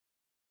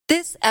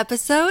This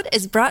episode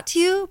is brought to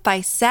you by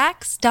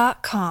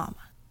Sax.com.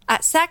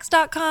 At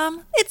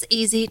Sax.com, it's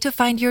easy to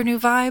find your new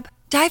vibe.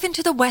 Dive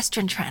into the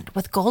Western trend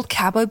with gold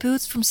cowboy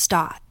boots from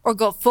Stott, or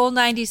go full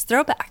 90s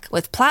throwback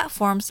with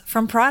platforms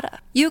from Prada.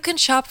 You can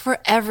shop for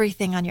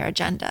everything on your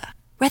agenda,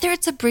 whether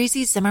it's a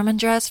breezy Zimmermann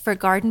dress for a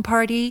garden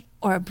party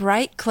or a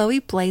bright Chloe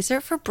blazer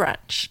for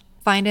brunch.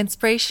 Find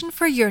inspiration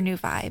for your new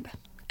vibe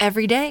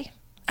every day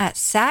at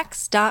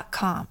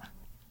Sax.com.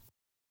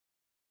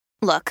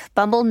 Look,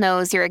 Bumble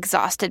knows you're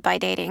exhausted by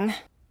dating.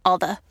 All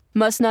the,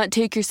 must not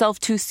take yourself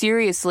too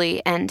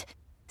seriously, and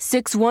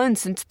 6'1"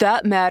 since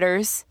that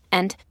matters,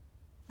 and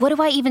what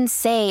do I even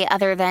say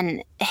other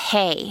than,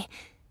 hey?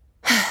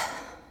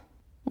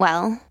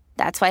 Well,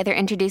 that's why they're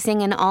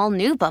introducing an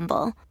all-new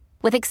Bumble,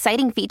 with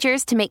exciting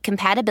features to make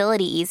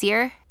compatibility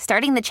easier,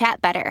 starting the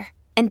chat better,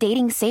 and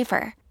dating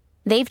safer.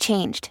 They've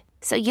changed,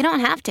 so you don't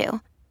have to.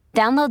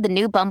 Download the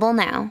new Bumble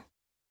now.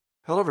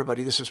 Hello,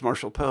 everybody. This is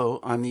Marshall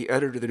Poe. I'm the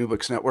editor of the New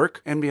Books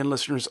Network. NBN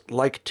listeners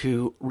like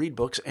to read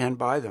books and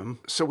buy them.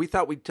 So we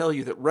thought we'd tell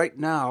you that right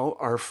now,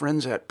 our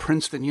friends at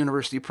Princeton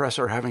University Press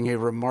are having a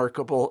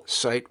remarkable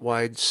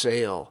site-wide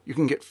sale. You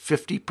can get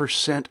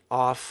 50%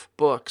 off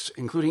books,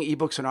 including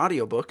ebooks and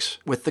audiobooks,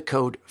 with the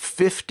code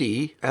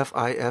 50,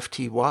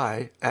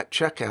 F-I-F-T-Y, at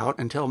checkout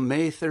until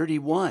May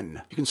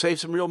 31. You can save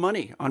some real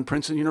money on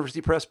Princeton University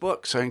Press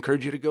books. I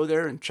encourage you to go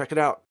there and check it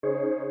out.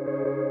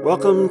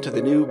 Welcome to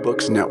the New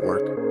Books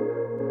Network.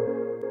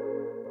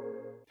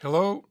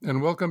 Hello,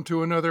 and welcome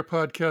to another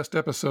podcast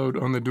episode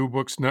on the New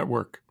Books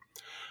Network.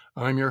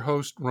 I'm your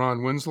host,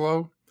 Ron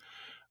Winslow.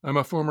 I'm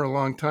a former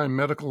longtime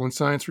medical and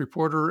science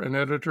reporter and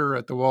editor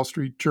at the Wall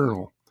Street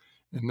Journal,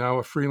 and now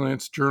a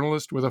freelance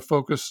journalist with a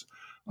focus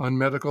on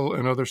medical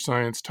and other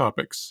science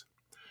topics.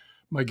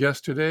 My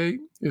guest today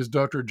is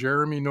Dr.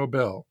 Jeremy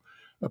Nobel,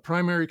 a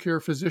primary care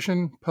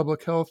physician,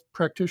 public health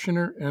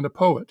practitioner, and a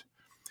poet.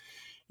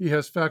 He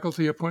has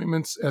faculty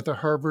appointments at the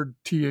Harvard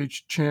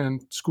T.H.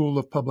 Chan School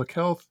of Public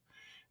Health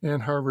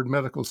and Harvard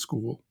Medical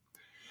School,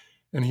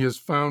 and he is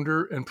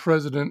founder and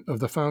president of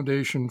the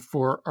Foundation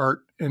for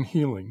Art and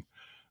Healing,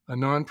 a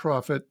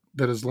nonprofit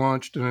that has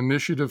launched an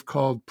initiative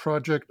called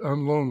Project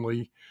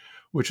UnLonely,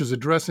 which is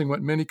addressing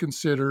what many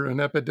consider an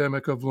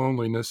epidemic of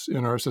loneliness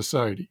in our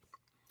society.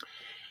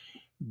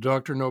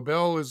 Dr.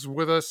 Nobel is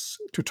with us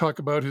to talk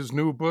about his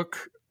new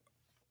book,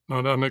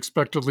 not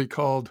unexpectedly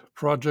called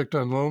Project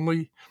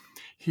UnLonely,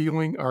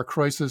 Healing Our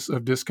Crisis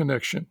of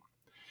Disconnection.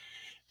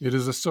 It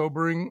is a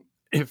sobering,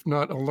 if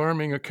not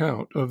alarming,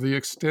 account of the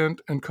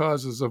extent and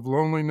causes of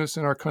loneliness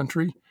in our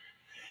country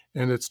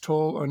and its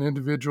toll on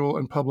individual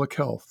and public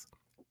health,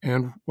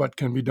 and what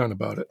can be done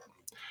about it.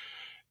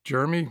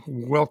 Jeremy,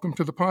 welcome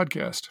to the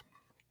podcast.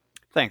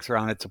 Thanks,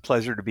 Ron. It's a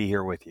pleasure to be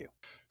here with you.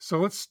 So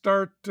let's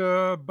start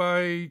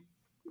why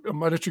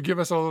don't you give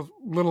us a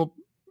little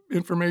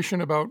information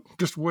about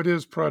just what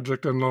is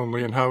Project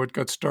UnLonely and how it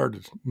got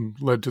started and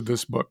led to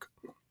this book.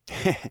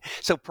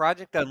 So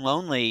Project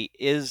UnLonely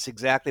is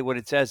exactly what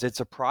it says. It's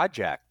a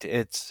project.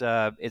 It's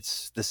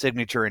the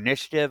signature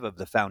initiative of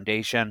the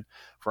Foundation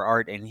for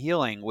Art and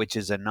Healing, which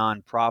is a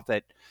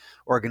nonprofit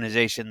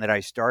organization that I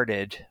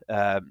started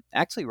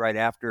actually right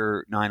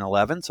after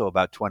 9/11, so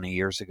about 20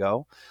 years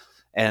ago.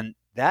 And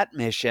that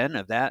mission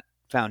of that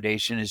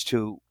foundation is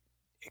to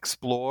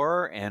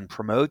explore and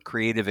promote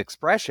creative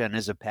expression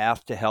as a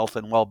path to health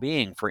and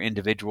well-being for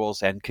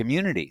individuals and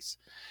communities.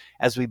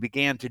 As we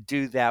began to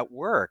do that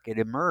work, it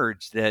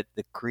emerged that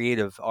the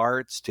creative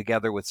arts,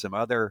 together with some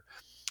other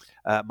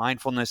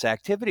mindfulness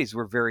activities,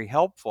 were very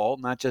helpful,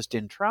 not just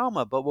in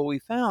trauma, but what we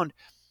found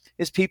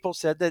is people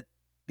said that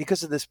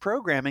because of this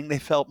programming, they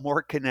felt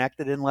more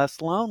connected and less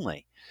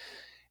lonely.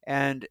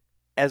 And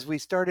as we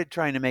started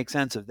trying to make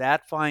sense of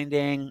that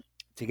finding,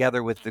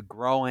 together with the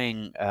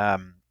growing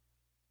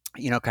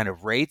kind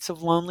of rates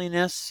of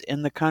loneliness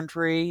in the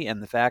country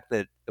and the fact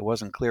that it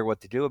wasn't clear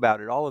what to do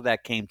about it, all of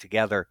that came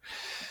together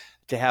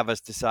to have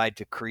us decide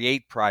to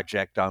create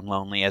Project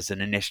UnLonely as an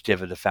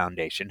initiative of the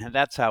foundation. And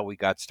that's how we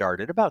got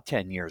started about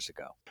 10 years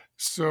ago.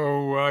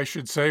 So I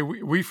should say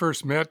we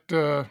first met,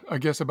 I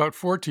guess, about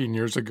 14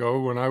 years ago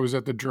when I was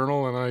at the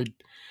Journal, and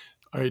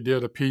I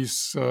did a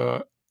piece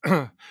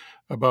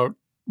about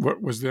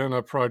what was then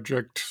a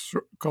project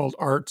called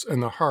Arts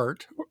and the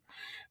Heart,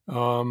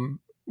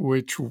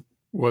 which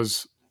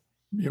was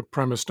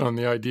premised on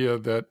the idea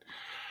that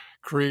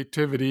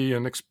creativity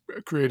and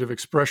creative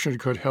expression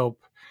could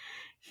help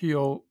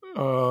heal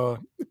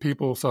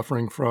people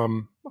suffering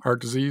from heart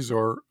disease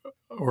or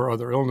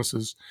other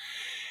illnesses.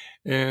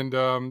 And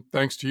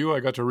thanks to you, I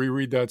got to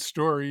reread that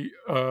story,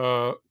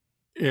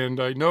 and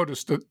I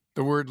noticed that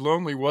the word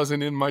lonely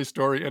wasn't in my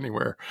story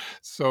anywhere.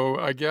 So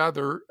I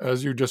gather,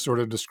 as you just sort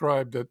of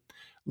described, that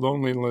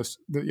loneliness,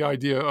 the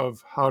idea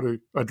of how to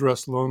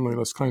address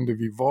loneliness kind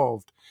of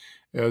evolved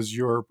as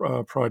your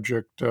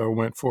project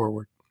went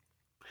forward.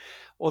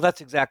 Well,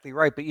 that's exactly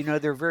right. But,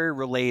 they're very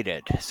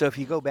related. So if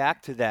you go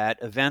back to that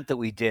event that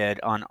we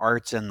did on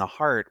Arts and the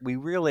Heart, we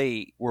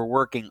really were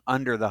working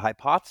under the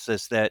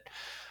hypothesis that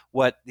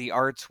what the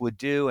arts would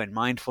do, and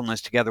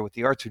mindfulness together with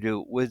the arts would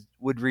do,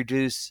 would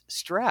reduce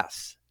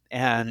stress.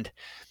 And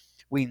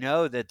we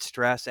know that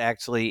stress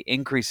actually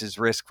increases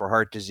risk for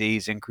heart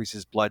disease,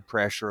 increases blood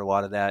pressure, a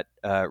lot of that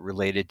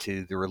related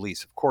to the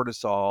release of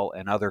cortisol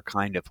and other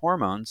kind of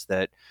hormones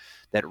that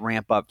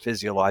ramp up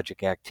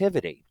physiologic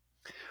activity.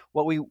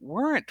 What we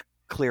weren't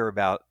clear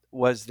about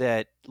was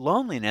that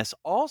loneliness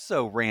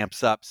also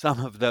ramps up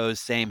some of those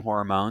same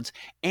hormones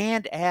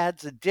and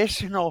adds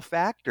additional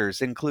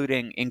factors,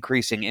 including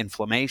increasing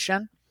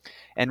inflammation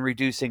and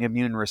reducing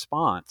immune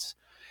response.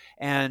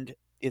 And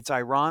it's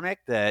ironic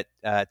that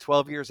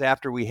 12 years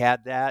after we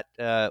had that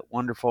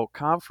wonderful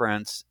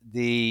conference,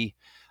 the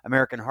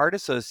American Heart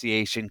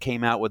Association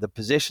came out with a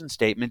position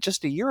statement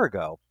just a year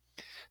ago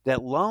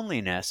that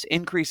loneliness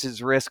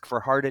increases risk for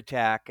heart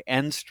attack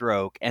and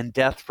stroke and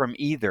death from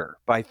either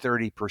by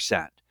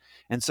 30%.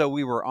 And so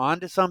we were on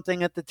to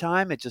something at the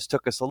time. It just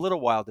took us a little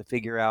while to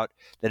figure out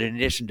that in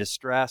addition to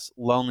stress,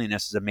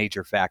 loneliness is a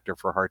major factor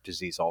for heart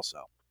disease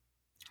also.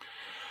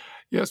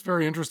 Yes,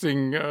 very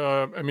interesting.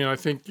 I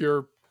think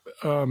your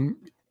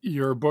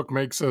book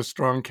makes a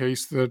strong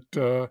case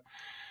that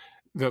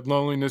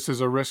loneliness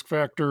is a risk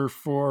factor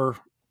for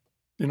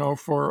a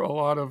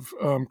lot of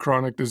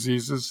chronic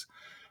diseases.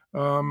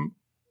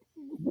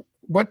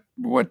 What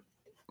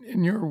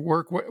in your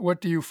work, what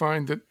do you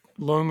find that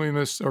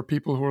loneliness, or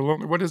people who are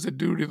lonely, what does it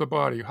do to the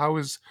body?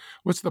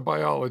 What's the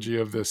biology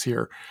of this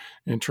here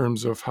in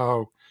terms of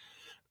how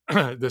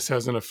this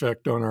has an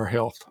effect on our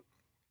health?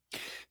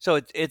 So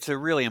it's a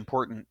really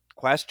important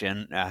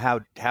question.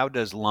 How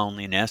does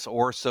loneliness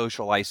or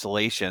social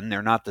isolation,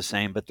 they're not the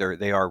same, but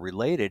they are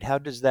related, how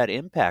does that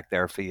impact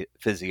our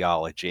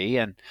physiology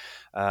and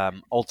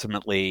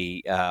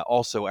ultimately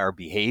also our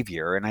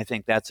behavior? And I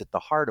think that's at the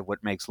heart of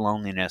what makes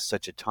loneliness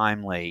such a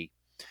timely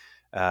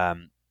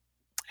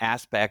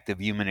aspect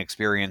of human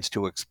experience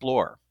to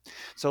explore.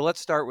 So let's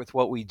start with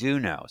what we do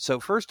know.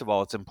 So first of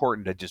all, it's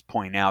important to just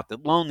point out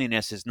that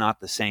loneliness is not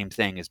the same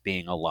thing as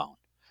being alone.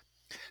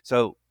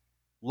 So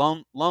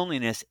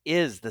loneliness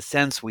is the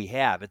sense we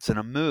have. It's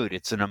a mood.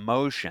 It's an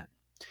emotion.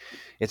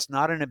 It's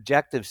not an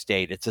objective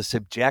state. It's a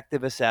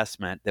subjective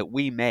assessment that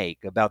we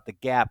make about the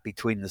gap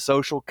between the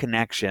social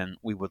connection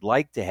we would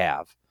like to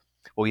have,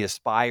 we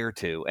aspire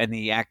to, and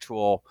the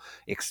actual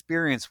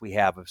experience we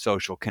have of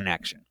social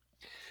connection.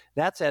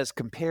 That's as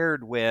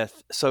compared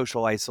with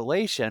social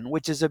isolation,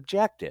 which is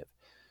objective.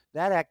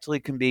 That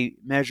actually can be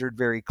measured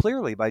very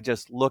clearly by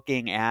just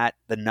looking at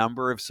the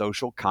number of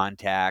social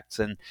contacts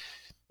and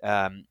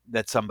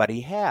that somebody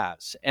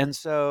has. And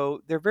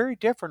so they're very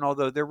different,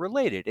 although they're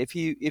related. If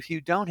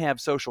you don't have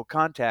social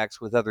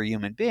contacts with other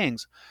human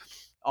beings,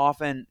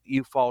 often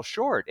you fall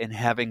short in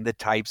having the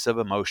types of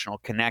emotional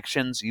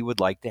connections you would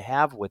like to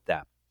have with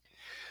them.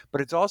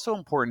 But it's also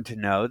important to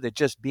know that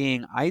just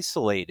being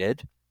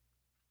isolated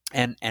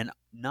and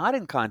not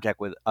in contact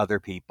with other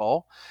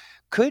people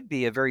could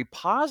be a very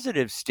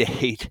positive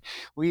state.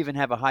 We even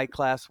have a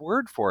high-class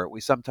word for it.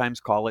 We sometimes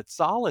call it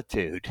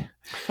solitude.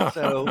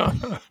 So,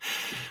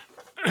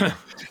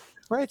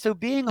 right. So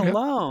being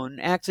alone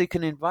actually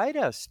can invite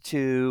us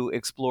to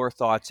explore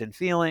thoughts and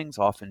feelings,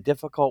 often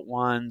difficult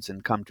ones,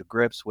 and come to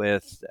grips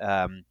with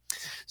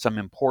some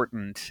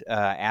important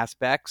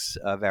aspects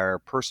of our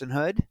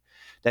personhood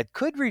that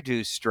could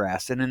reduce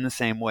stress and in the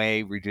same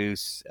way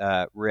reduce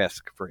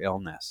risk for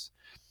illness.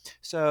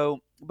 So,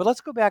 but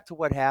let's go back to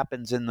what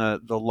happens in the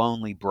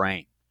lonely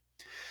brain.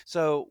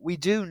 So we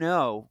do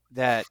know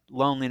that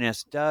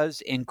loneliness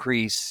does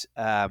increase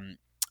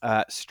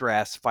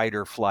stress, fight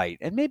or flight.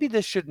 And maybe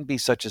this shouldn't be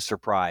such a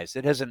surprise.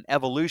 It has an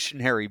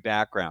evolutionary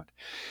background.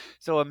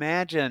 So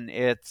imagine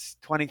it's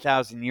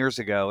 20,000 years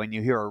ago and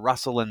you hear a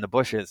rustle in the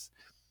bushes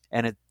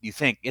and you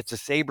think it's a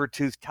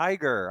saber-toothed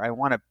tiger. I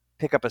want to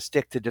pick up a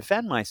stick to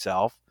defend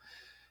myself.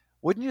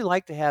 Wouldn't you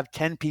like to have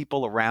 10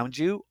 people around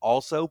you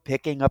also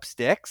picking up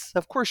sticks?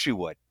 Of course you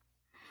would.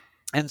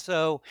 And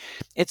so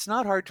it's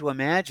not hard to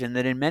imagine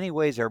that in many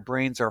ways our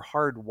brains are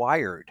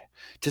hardwired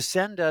to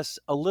send us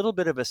a little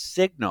bit of a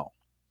signal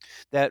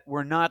that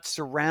we're not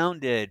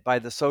surrounded by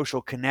the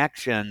social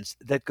connections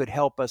that could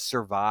help us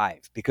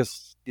survive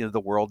because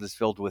the world is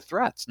filled with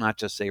threats, not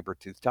just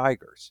saber-toothed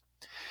tigers.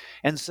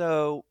 And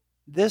so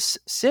this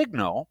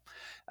signal,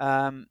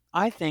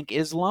 I think,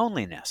 is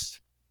loneliness.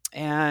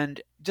 And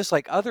just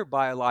like other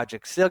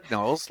biologic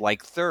signals,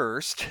 like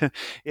thirst,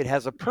 it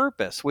has a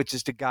purpose, which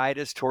is to guide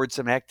us towards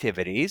some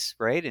activities,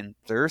 right? In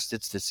thirst,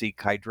 it's to seek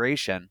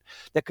hydration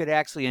that could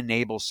actually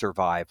enable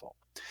survival.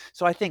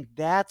 So I think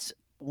that's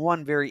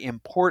one very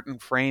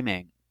important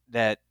framing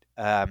that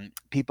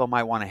people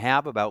might want to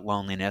have about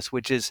loneliness,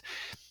 which is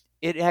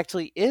it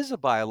actually is a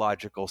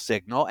biological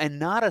signal and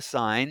not a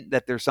sign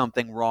that there's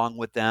something wrong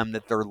with them,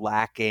 that they're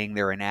lacking,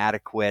 they're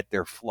inadequate,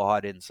 they're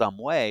flawed in some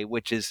way,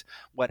 which is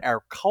what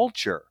our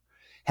culture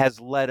has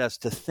led us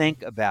to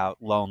think about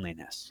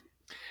loneliness.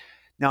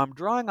 Now, I'm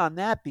drawing on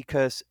that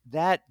because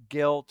that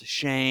guilt,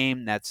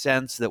 shame, that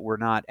sense that we're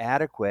not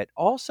adequate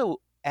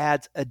also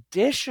adds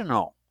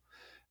additional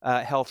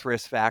health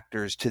risk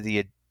factors to the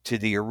to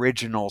the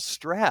original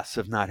stress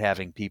of not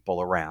having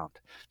people around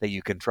that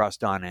you can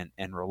trust on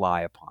and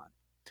rely upon.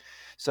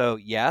 So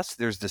yes,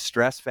 there's the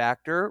stress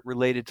factor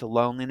related to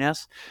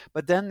loneliness,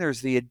 but then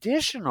there's the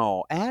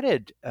additional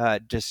added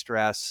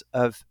distress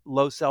of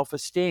low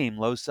self-esteem,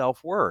 low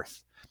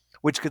self-worth,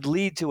 which could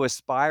lead to a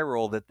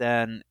spiral that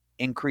then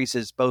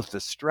increases both the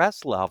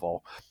stress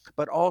level,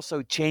 but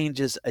also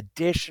changes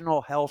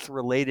additional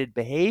health-related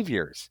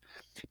behaviors.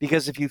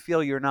 Because if you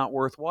feel you're not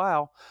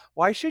worthwhile,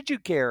 why should you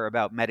care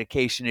about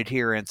medication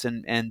adherence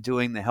and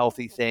doing the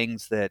healthy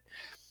things that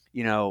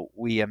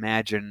we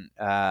imagine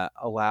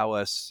allow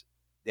us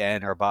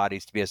and our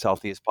bodies to be as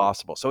healthy as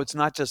possible? So it's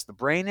not just the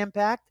brain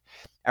impact.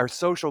 Our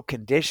social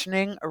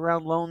conditioning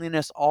around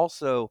loneliness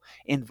also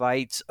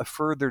invites a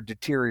further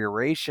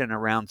deterioration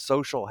around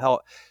social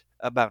health,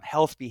 about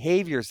health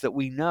behaviors that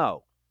we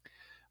know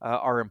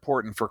are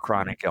important for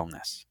chronic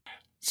illness.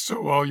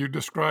 So while you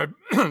describe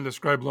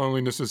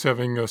loneliness as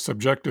having a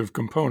subjective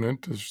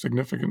component, a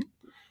significant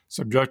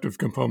subjective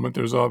component,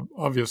 there's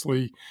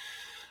obviously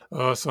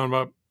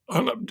some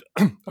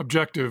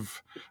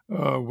objective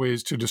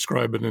ways to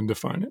describe it and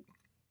define it.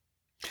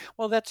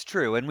 Well, that's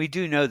true. And we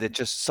do know that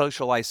just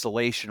social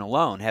isolation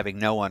alone, having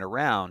no one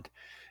around,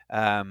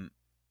 um,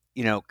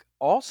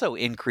 also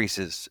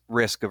increases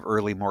risk of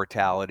early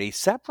mortality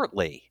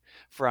separately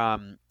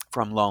from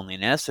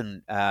loneliness.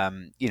 And,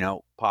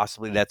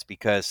 possibly that's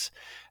because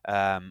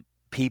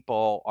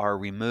people are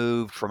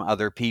removed from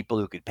other people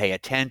who could pay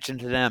attention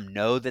to them,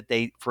 know that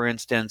they, for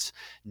instance,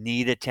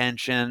 need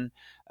attention.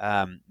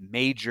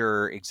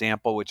 Major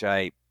example, which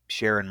I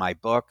share in my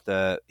book,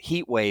 the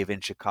heat wave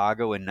in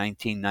Chicago in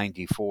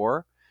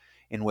 1994,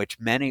 in which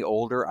many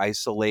older,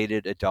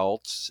 isolated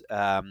adults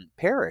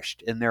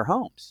perished in their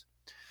homes.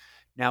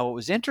 Now, what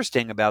was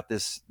interesting about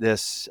this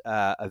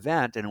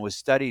event, and it was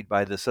studied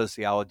by the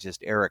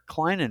sociologist Eric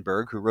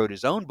Kleinenberg, who wrote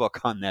his own book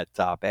on that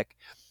topic,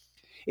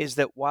 is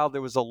that while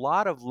there was a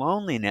lot of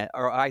loneliness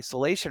or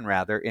isolation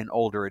rather in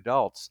older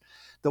adults,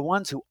 the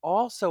ones who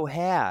also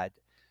had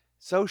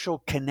social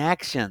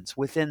connections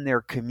within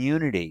their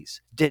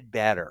communities did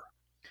better.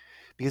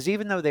 Because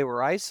even though they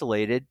were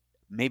isolated,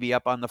 maybe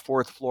up on the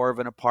fourth floor of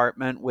an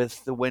apartment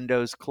with the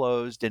windows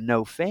closed and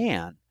no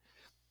fan,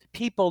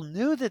 people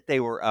knew that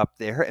they were up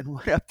there and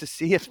went up to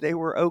see if they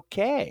were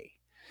okay.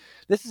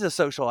 This is a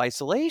social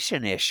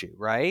isolation issue,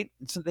 right?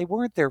 So they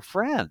weren't their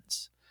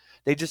friends.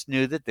 They just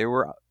knew that they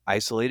were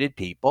isolated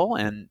people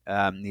and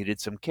needed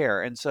some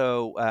care. And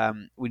so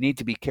we need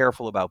to be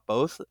careful about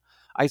both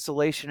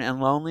isolation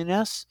and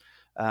loneliness.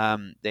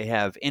 They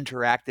have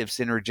interactive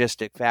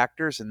synergistic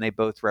factors, and they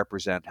both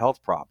represent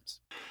health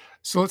problems.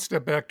 So let's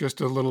step back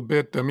just a little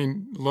bit. I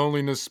mean,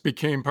 loneliness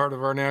became part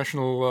of our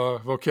national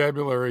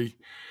vocabulary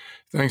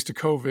thanks to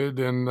COVID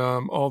and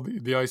all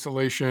the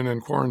isolation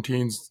and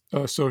quarantines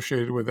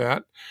associated with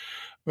that.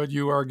 But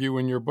you argue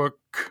in your book,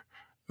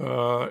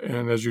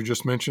 and as you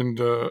just mentioned,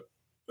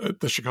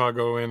 the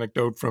Chicago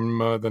anecdote from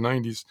the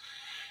 90s,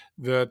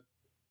 that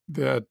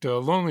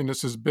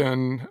loneliness has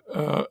been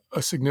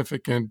a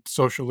significant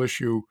social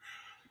issue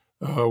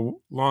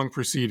long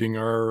preceding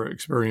our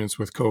experience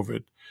with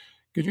COVID.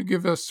 Could you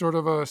give us sort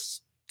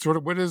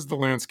of what is the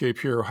landscape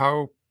here?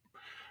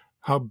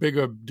 How big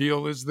a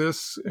deal is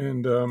this?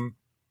 And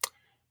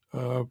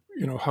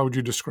how would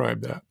you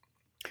describe that?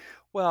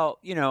 Well,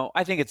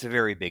 I think it's a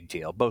very big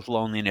deal, both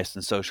loneliness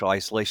and social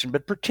isolation,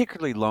 but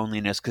particularly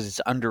loneliness because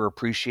it's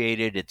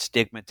underappreciated, it's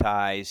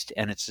stigmatized,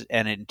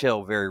 and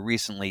until very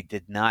recently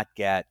did not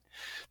get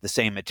the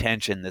same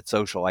attention that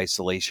social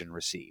isolation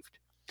received.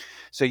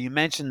 So you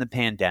mentioned the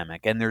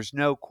pandemic, and there's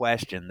no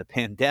question the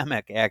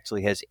pandemic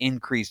actually has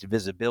increased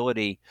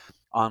visibility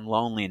on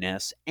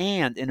loneliness,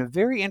 and in a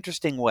very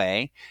interesting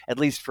way, at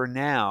least for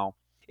now,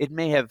 it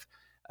may have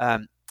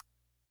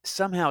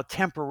somehow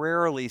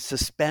temporarily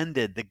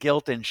suspended the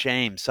guilt and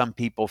shame some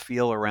people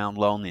feel around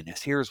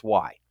loneliness. Here's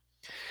why.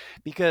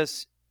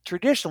 Because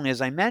traditionally, as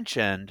I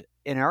mentioned,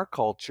 in our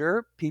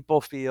culture,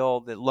 people feel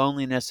that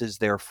loneliness is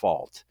their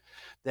fault,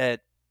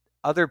 that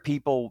other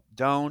people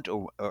don't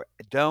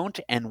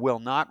and will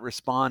not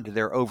respond to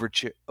their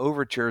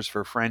overtures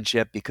for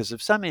friendship because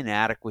of some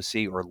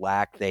inadequacy or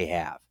lack they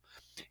have.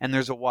 And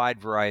there's a wide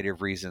variety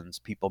of reasons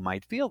people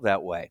might feel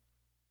that way.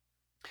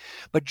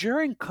 But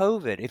during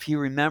COVID, if you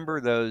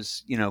remember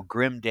those,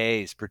 grim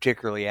days,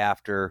 particularly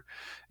after,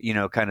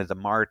 kind of the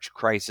March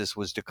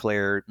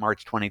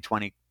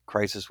 2020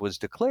 crisis was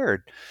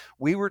declared,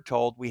 we were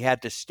told we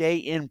had to stay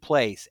in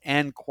place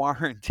and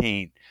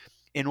quarantine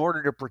in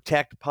order to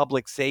protect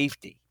public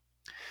safety.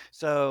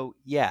 So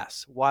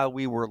yes, while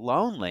we were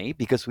lonely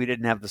because we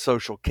didn't have the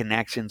social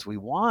connections we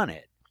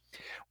wanted,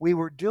 we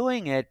were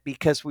doing it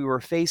because we were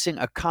facing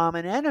a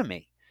common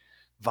enemy,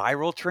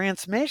 viral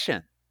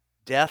transmission.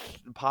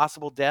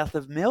 Possible death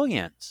of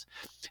millions.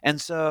 And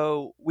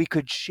so we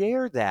could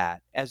share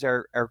that as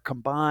our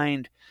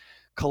combined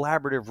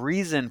collaborative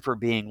reason for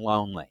being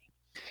lonely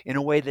in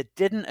a way that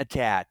didn't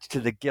attach to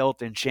the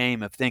guilt and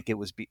shame of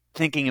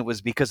thinking it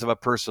was because of a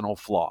personal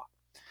flaw.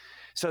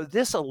 So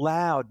this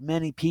allowed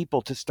many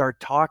people to start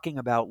talking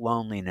about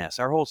loneliness.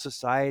 Our whole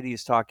society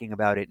is talking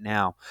about it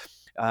now.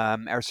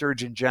 Our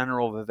Surgeon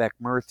General, Vivek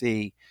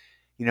Murthy,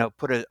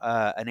 put an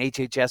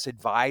HHS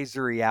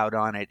advisory out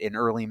on it in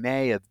early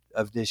May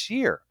of this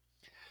year.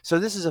 So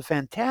this is a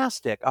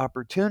fantastic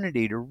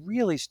opportunity to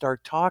really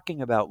start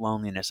talking about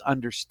loneliness,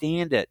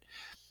 understand it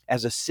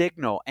as a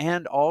signal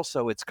and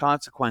also its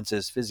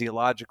consequences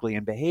physiologically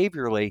and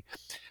behaviorally,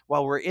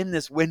 while we're in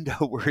this window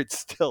where it's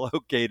still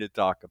okay to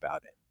talk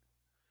about it.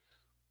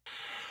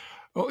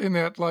 Well, in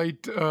that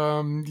light,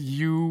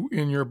 you,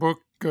 in your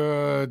book,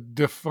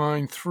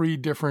 define 3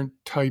 different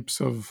types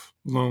of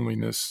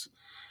loneliness.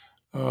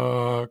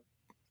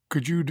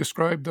 Could you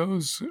describe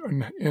those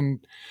and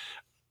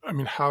I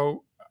mean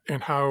how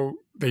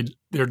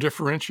they're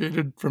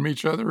differentiated from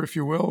each other, if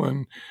you will,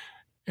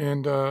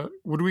 and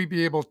would we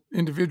be able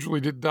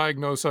individually to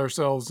diagnose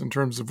ourselves in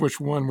terms of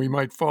which one we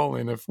might fall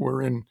in if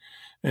we're in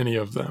any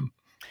of them?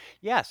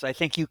 Yes, I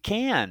think you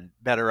can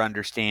better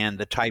understand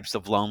the types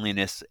of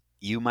loneliness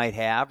you might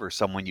have or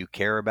someone you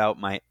care about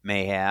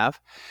may have.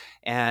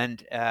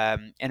 And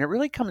it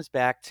really comes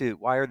back to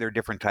why are there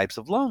different types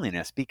of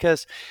loneliness?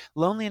 Because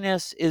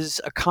loneliness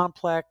is a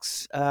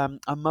complex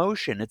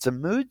emotion. It's a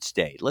mood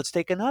state. Let's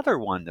take another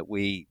one that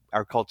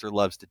our culture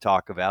loves to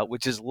talk about,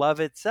 which is love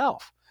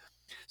itself.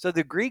 So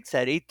the Greeks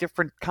had 8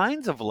 different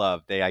kinds of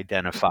love they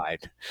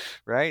identified,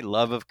 right?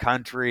 Love of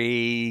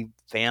country,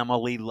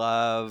 family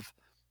love,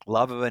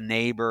 love of a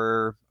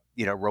neighbor,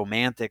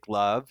 romantic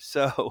love.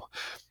 So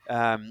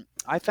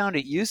I found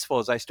it useful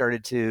as I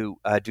started to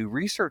do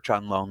research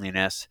on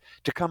loneliness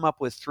to come up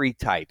with 3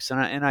 types,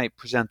 and I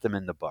present them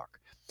in the book.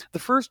 The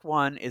first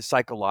one is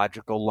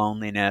psychological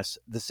loneliness.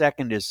 The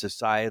second is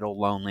societal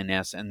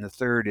loneliness. And the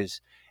third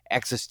is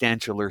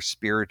existential or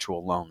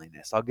spiritual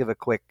loneliness. I'll give a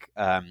quick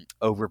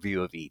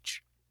overview of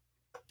each.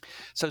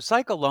 So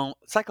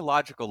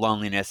psychological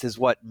loneliness is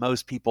what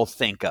most people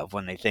think of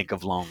when they think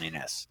of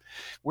loneliness.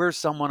 Where's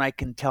someone I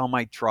can tell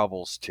my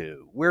troubles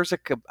to? Where's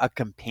a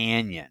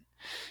companion?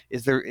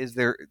 Is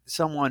there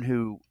someone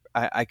who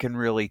I can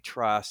really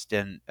trust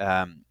and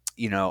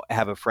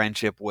have a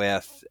friendship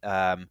with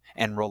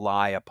and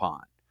rely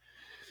upon?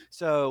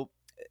 So,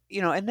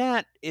 and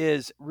that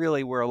is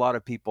really where a lot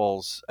of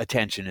people's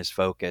attention is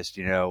focused.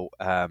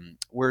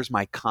 Where's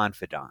my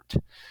confidant,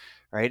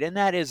 right? And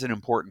that is an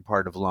important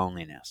part of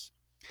loneliness.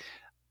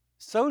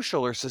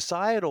 Social or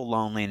societal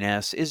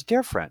loneliness is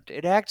different.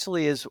 It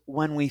actually is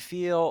when we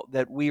feel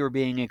that we are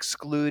being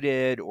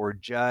excluded or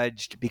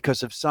judged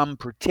because of some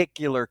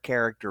particular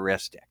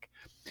characteristic.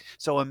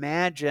 So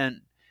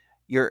imagine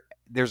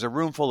there's a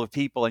room full of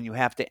people and you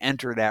have to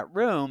enter that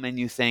room and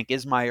you think,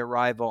 is my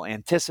arrival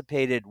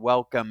anticipated,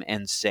 welcome,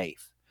 and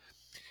safe?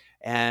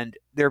 And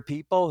there are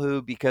people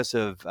who, because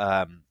of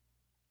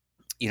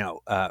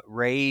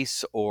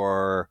race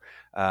or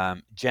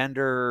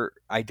gender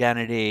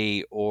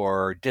identity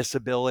or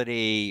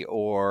disability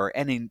or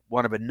any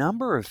one of a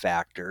number of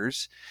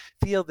factors,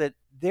 feel that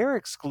they're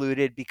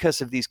excluded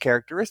because of these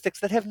characteristics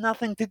that have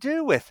nothing to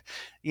do with,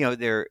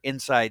 their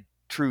inside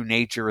true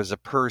nature as a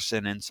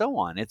person and so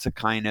on. It's a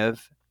kind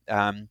of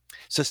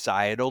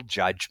societal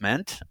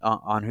judgment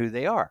on who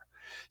they are.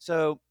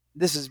 So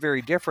this is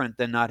very different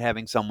than not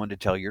having someone to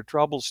tell your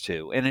troubles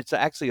to. And it's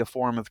actually a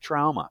form of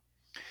trauma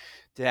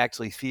to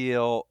actually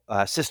feel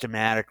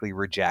systematically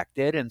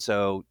rejected. And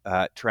so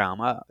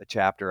trauma, a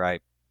chapter I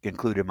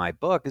include in my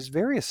book, is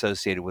very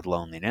associated with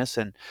loneliness.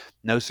 And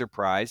no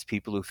surprise,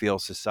 people who feel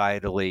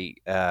societally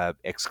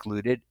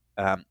excluded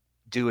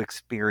do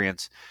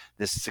experience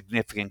this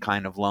significant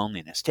kind of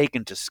loneliness.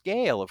 Taken to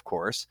scale, of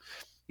course,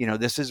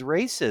 this is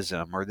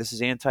racism or this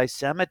is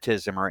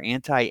anti-Semitism or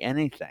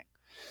anti-anything.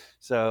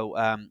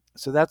 So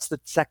that's the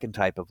second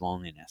type of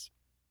loneliness.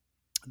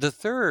 The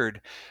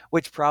third,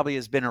 which probably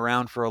has been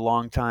around for a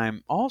long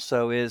time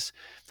also, is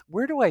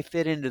where do I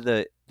fit into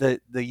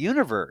the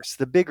universe,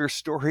 the bigger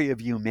story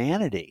of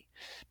humanity?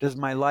 Does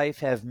my life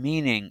have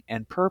meaning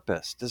and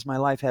purpose? Does my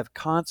life have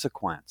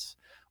consequence?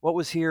 What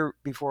was here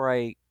before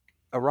I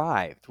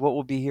arrived? What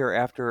will be here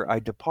after I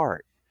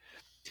depart?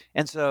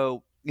 And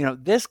so,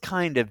 this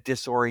kind of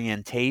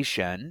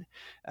disorientation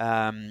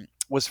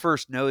was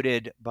first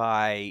noted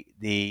by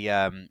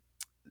the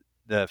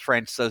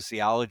French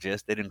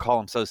sociologist, they didn't call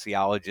him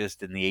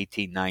sociologist in the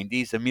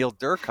 1890s, Emile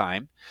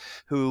Durkheim,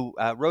 who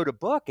wrote a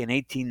book in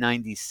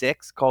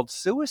 1896 called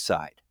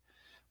Suicide,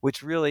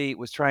 which really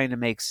was trying to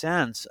make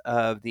sense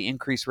of the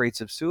increased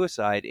rates of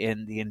suicide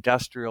in the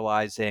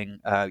industrializing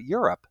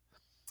Europe,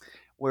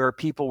 where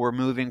people were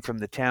moving from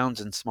the towns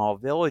and small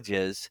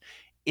villages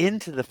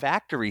into the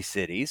factory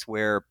cities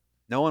where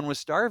no one was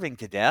starving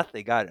to death.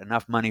 They got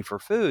enough money for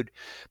food,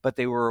 but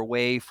they were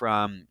away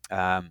from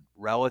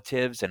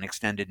relatives and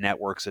extended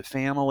networks of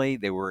family.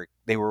 They were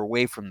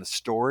away from the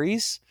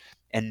stories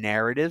and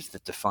narratives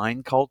that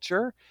define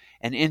culture,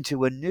 and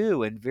into a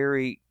new and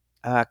very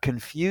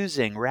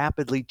confusing,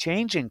 rapidly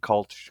changing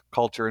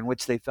culture in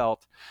which they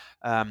felt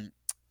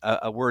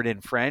a word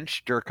in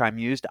French Durkheim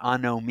used,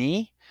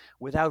 anomie,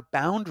 without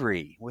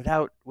boundary,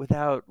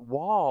 without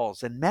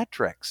walls and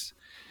metrics.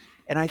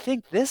 And I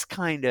think this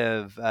kind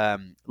of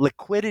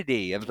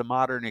liquidity of the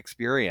modern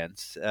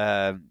experience,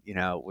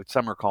 which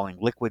some are calling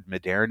liquid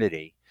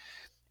modernity,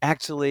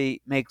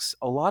 actually makes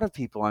a lot of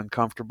people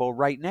uncomfortable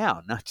right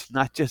now,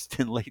 not just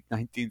in late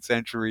 19th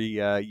century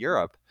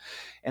Europe.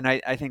 And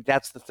I think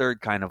that's the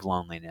third kind of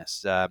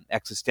loneliness,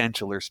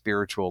 existential or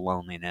spiritual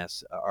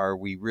loneliness. Are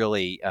we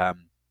really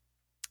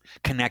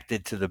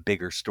connected to the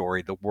bigger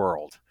story, the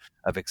world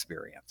of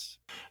experience?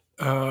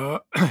 Uh,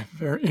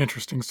 Very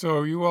interesting.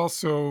 So you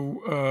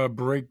also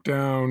break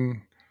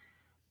down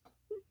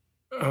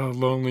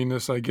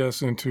loneliness, I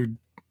guess, into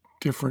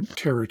different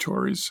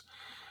territories.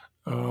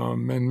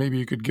 And maybe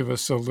you could give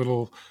us a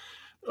little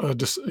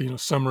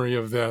summary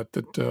of that.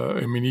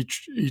 I mean,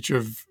 each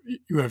of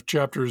you have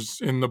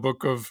chapters in the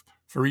book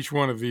for each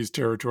one of these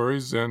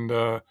territories, and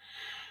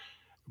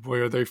boy,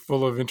 are they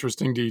full of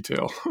interesting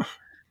detail.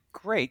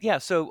 Great. Yeah.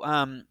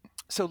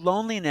 So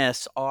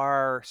loneliness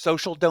are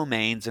social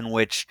domains in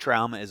which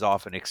trauma is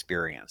often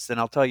experienced, and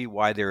I'll tell you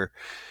why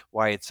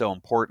it's so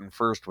important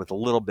first with a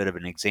little bit of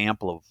an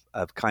example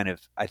of kind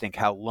of I think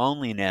how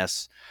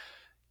loneliness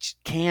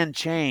can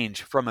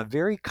change from a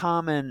very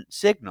common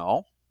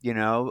signal,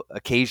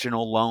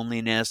 occasional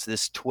loneliness,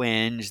 this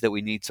twinge that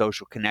we need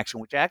social connection,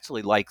 which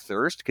actually, like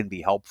thirst, can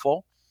be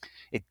helpful.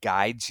 It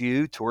guides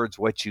you towards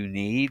what you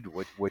need,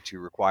 what you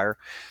require.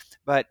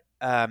 But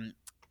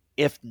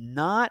if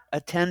not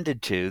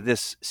attended to,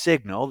 this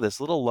signal,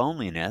 this little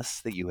loneliness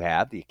that you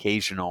have, the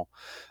occasional,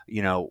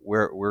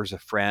 where's a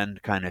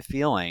friend kind of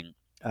feeling,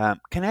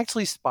 can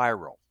actually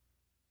spiral.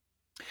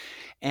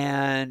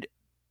 And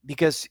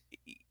because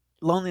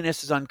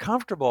loneliness is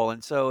uncomfortable.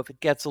 And so if it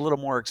gets a little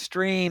more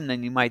extreme,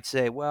 then you might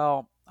say,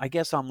 well, I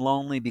guess I'm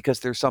lonely because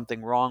there's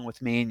something wrong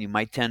with me. And you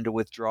might tend to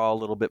withdraw a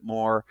little bit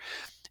more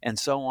and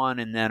so on.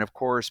 And then, of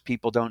course,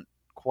 people don't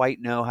quite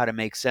know how to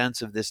make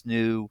sense of this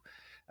new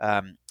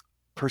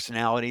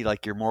personality,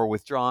 like you're more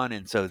withdrawn.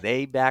 And so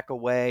they back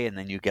away and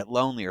then you get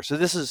lonelier. So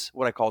this is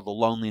what I call the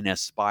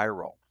loneliness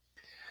spiral.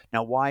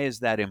 Now, why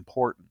is that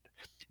important?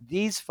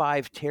 These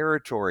 5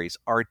 territories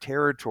are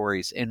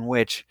territories in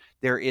which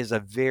there is a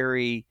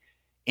very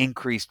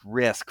increased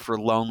risk for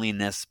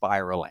loneliness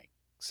spiraling.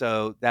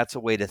 So that's a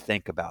way to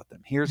think about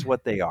them. Here's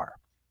what they are.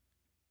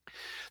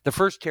 The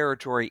first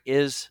territory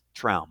is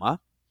trauma,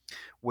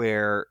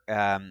 where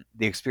the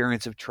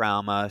experience of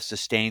trauma,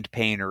 sustained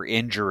pain, or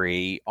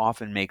injury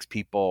often makes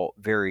people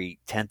very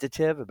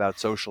tentative about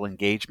social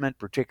engagement,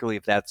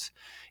 particularly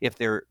if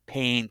their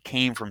pain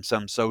came from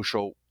some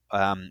social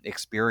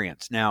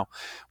experience. Now,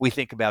 we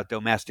think about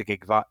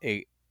domestic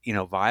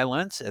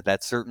violence.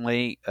 That's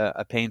certainly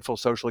a painful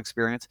social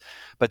experience,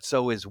 but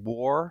so is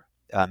war,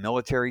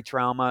 military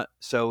trauma.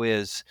 So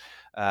is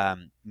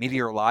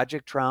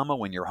meteorologic trauma,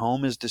 when your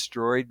home is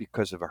destroyed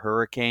because of a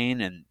hurricane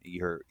and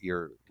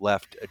you're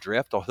left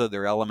adrift, although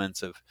there are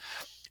elements of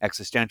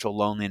existential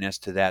loneliness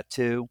to that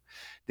too.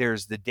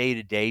 There's the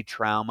day-to-day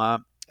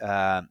trauma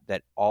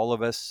that all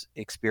of us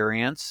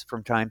experience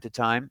from time to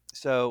time.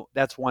 So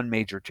that's one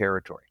major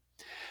territory.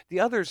 The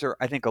others are,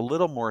 I think, a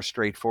little more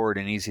straightforward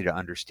and easy to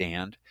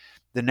understand.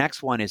 The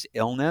next one is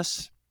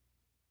illness.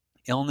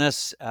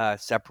 Illness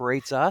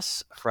separates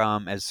us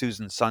from, as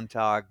Susan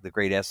Sontag, the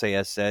great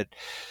essayist, said,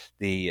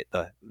 the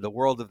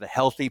world of the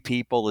healthy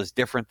people is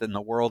different than the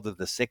world of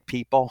the sick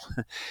people,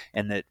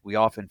 and that we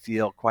often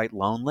feel quite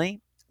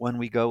lonely when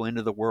we go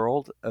into the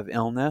world of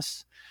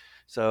illness.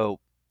 So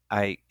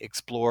I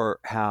explore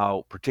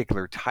how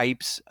particular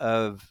types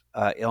of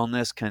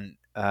illness can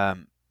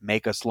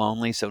make us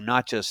lonely. So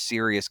not just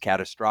serious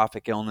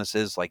catastrophic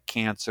illnesses like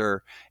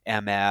cancer,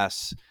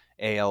 MS,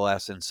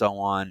 ALS, and so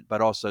on,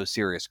 but also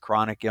serious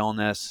chronic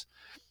illness,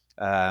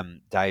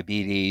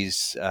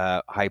 diabetes,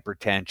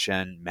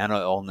 hypertension,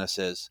 mental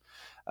illnesses,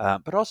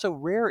 but also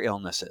rare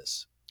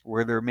illnesses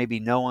where there may be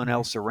no one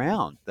else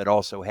around that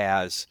also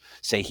has,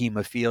 say,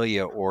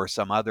 hemophilia or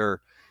some other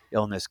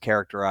illness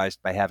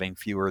characterized by having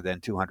fewer than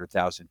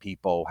 200,000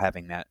 people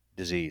having that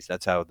disease.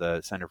 That's how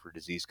the Center for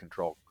Disease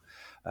Control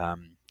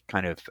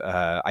kind of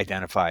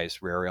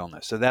identifies rare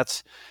illness. So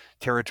that's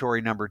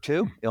territory number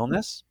 2,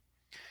 illness.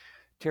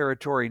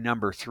 Territory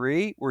number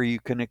 3, where you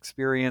can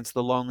experience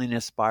the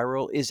loneliness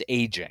spiral, is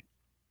aging.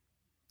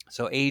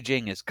 So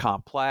aging is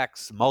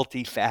complex,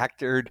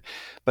 multifactored,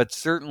 but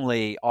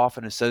certainly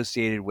often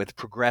associated with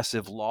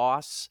progressive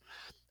loss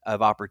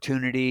of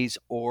opportunities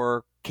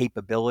or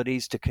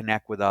capabilities to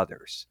connect with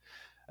others.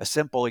 A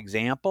simple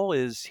example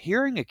is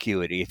hearing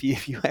acuity. If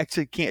you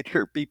actually can't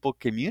hear people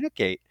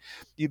communicate,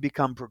 you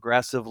become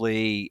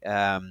progressively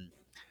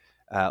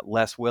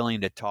less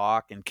willing to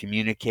talk and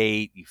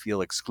communicate. You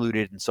feel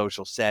excluded in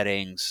social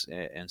settings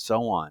and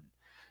so on.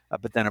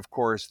 But then, of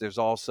course, there's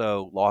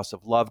also loss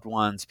of loved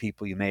ones,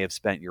 people you may have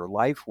spent your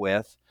life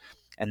with,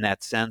 and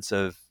that sense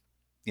of,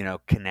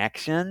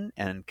 connection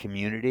and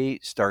community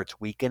starts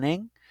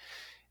weakening.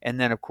 And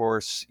then, of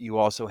course, you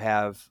also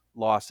have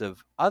loss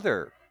of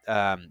other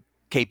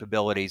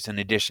capabilities in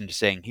addition to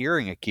saying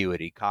hearing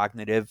acuity,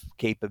 cognitive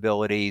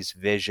capabilities,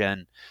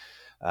 vision,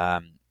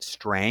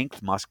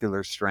 strength,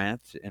 muscular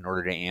strength in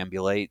order to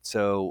ambulate.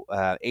 So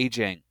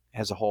aging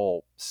has a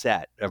whole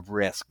set of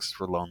risks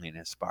for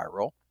loneliness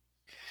spiral.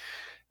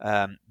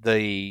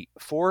 The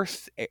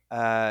fourth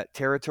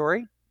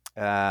territory,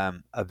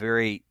 a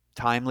very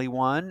timely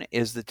one,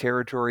 is the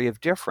territory of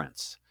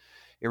difference.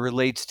 It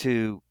relates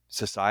to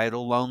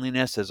societal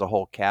loneliness as a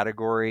whole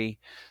category.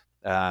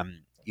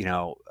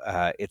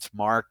 It's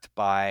marked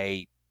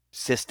by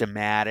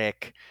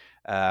systematic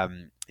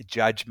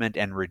judgment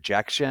and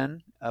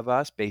rejection of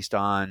us based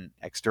on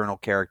external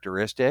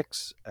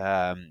characteristics.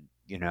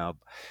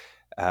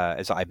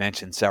 As I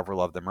mentioned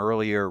several of them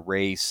earlier,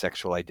 race,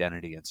 sexual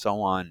identity, and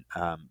so on,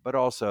 but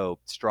also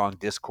strong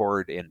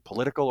discord in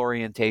political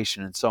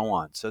orientation and so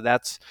on. So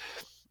that's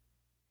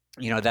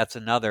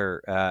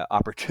another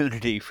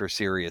opportunity for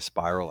serious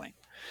spiraling.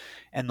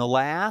 And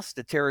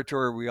the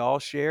territory we all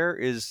share,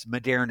 is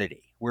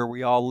modernity, where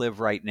we all live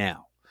right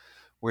now,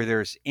 where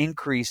there's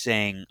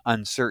increasing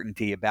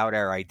uncertainty about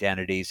our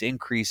identities,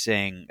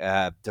 increasing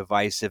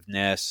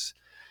divisiveness,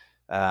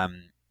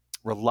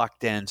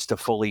 reluctance to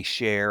fully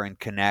share and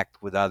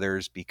connect with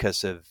others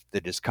because of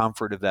the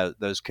discomfort of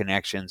those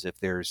connections if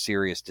there's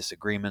serious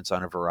disagreements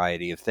on a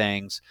variety of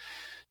things.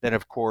 Then,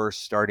 of course,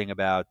 starting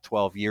about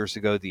 12 years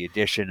ago, the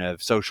addition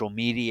of social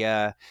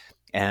media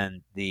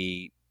and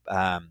the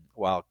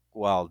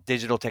while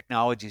digital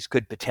technologies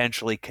could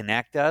potentially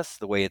connect us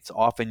the way it's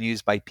often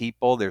used by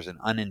people, there's an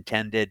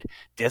unintended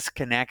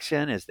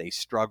disconnection as they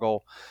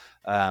struggle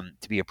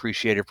to be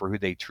appreciated for who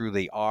they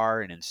truly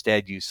are, and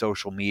instead use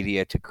social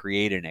media to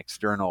create an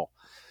external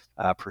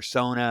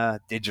persona,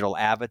 digital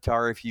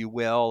avatar, if you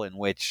will, in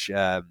which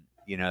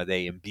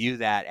they imbue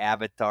that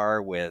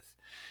avatar with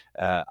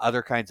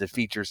other kinds of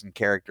features and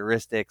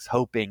characteristics,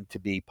 hoping to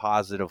be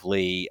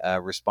positively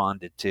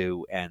responded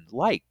to and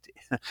liked,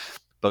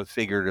 both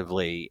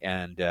figuratively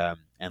and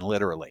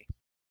literally.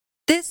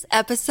 This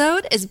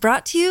episode is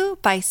brought to you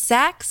by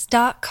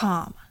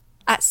Sax.com.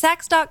 At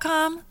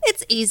Sax.com,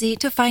 it's easy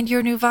to find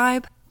your new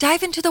vibe.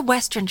 Dive into the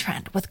Western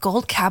trend with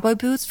gold cowboy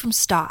boots from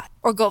Stott,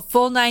 or go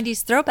full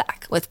 90s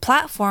throwback with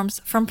platforms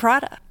from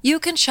Prada. You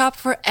can shop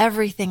for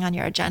everything on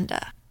your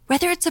agenda,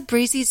 whether it's a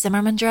breezy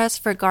Zimmermann dress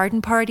for a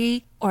garden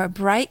party or a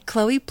bright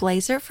Chloe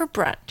blazer for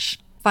brunch.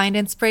 Find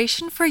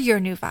inspiration for your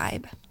new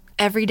vibe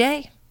every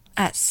day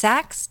at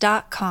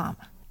Sax.com.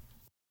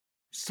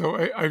 So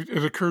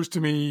it occurs to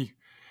me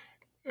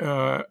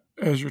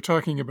as you're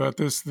talking about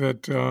this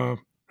that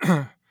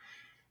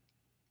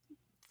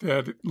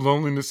that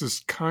loneliness is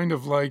kind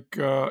of like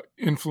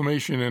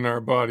inflammation in our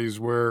bodies,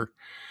 where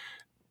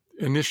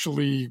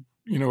initially,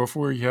 if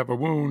we have a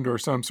wound or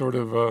some sort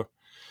of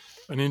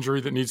an injury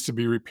that needs to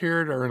be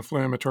repaired, our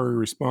inflammatory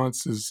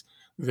response is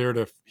there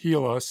to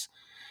heal us.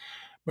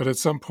 But at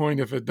some point,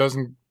 if that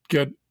doesn't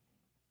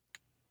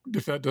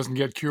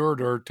get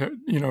cured or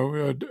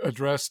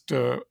addressed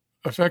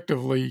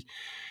effectively,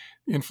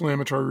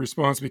 inflammatory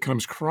response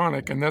becomes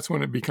chronic, and that's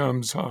when it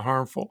becomes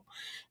harmful.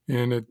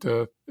 And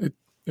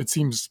it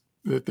seems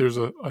that there's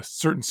a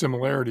certain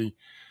similarity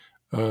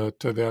to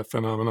that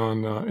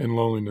phenomenon in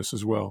loneliness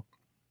as well.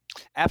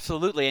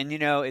 Absolutely, and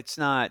it's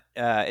not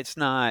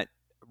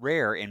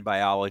rare in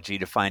biology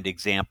to find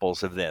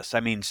examples of this. I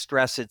mean,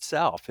 stress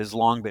itself has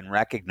long been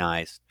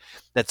recognized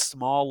that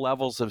small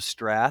levels of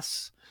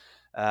stress,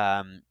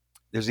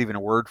 there's even a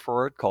word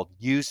for it called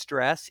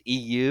eustress,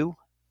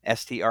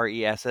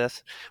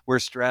 EUSTRESS, where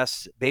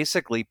stress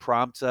basically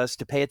prompts us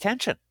to pay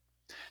attention,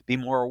 be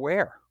more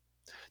aware,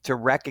 to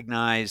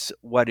recognize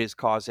what is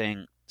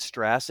causing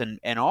stress,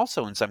 and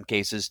also in some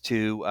cases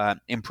to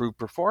improve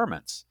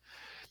performance.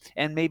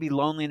 And maybe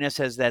loneliness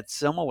has that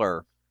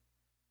similar,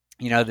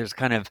 there's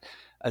kind of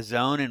a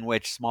zone in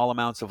which small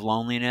amounts of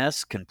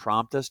loneliness can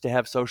prompt us to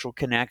have social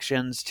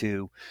connections,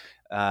 to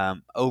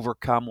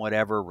overcome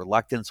whatever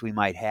reluctance we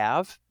might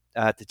have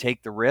to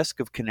take the risk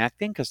of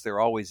connecting, because there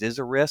always is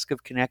a risk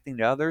of connecting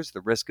to others,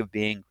 the risk of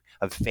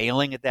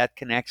failing at that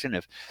connection,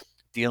 of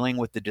dealing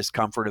with the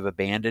discomfort of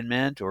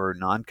abandonment or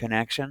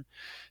non-connection.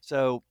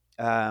 So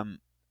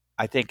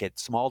I think at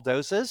small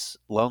doses,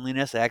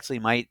 loneliness actually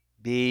might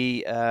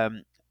be a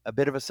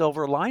bit of a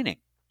silver lining,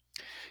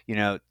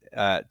 to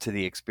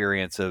the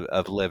experience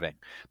of living.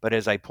 But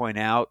as I point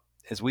out,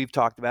 as we've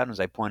talked about, and as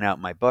I point out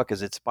in my book,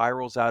 as it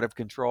spirals out of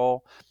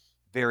control,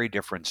 very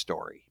different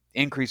story.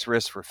 Increased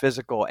risk for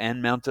physical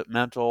and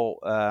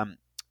mental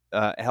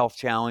health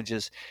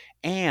challenges,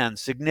 and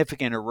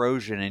significant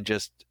erosion in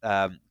just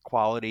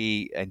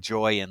quality and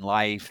joy in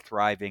life,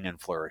 thriving and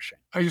flourishing.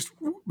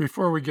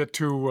 Before we get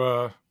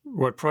to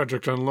what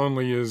Project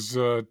UnLonely is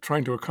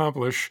trying to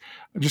accomplish,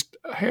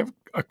 I have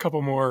a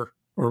couple more,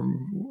 or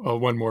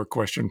one more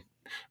question.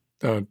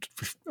 But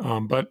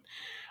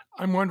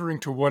I'm wondering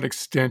to what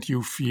extent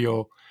you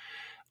feel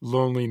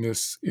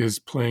loneliness is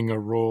playing a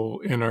role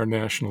in our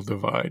national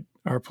divide,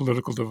 our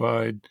political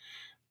divide,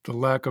 the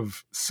lack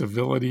of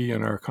civility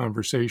in our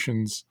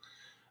conversations,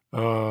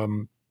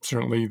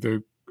 certainly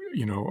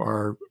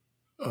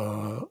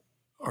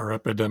our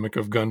epidemic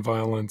of gun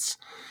violence.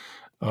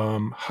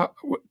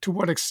 To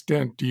what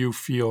extent do you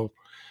feel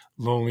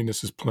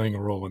loneliness is playing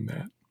a role in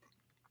that?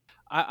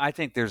 I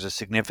think there's a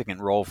significant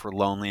role for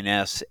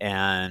loneliness,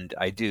 and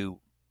I do,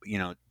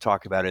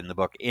 talk about it in the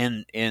book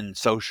in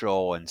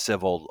social and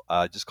civil,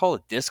 just call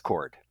it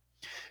discord,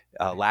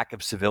 lack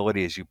of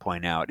civility, as you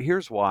point out.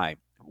 Here's why.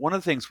 One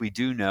of the things we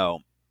do know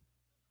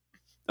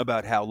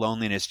about how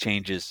loneliness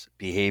changes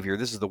behavior.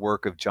 This is the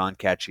work of John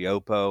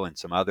Cacioppo and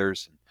some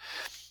others,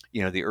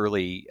 the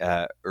early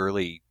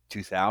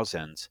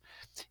 2000s,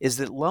 is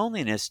that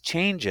loneliness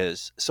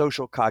changes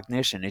social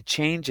cognition. It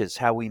changes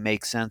how we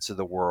make sense of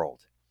the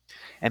world.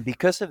 And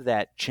because of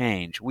that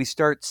change, we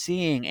start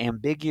seeing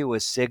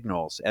ambiguous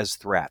signals as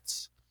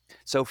threats.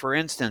 So, for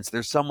instance,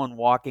 there's someone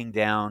walking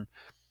down,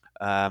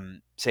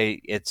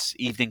 say it's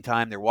evening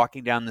time. They're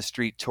walking down the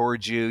street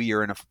towards you.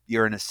 You're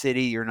in a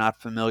city you're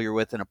not familiar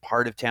with, in a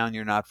part of town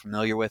you're not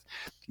familiar with.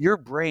 Your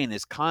brain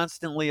is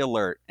constantly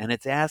alert, and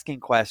it's asking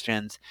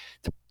questions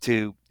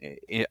to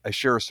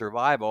assure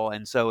survival.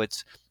 And so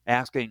it's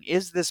asking,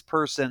 is this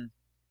person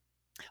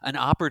an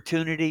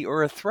opportunity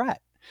or a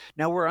threat?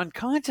 Now, we're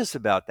unconscious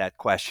about that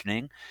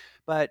questioning,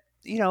 but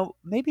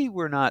maybe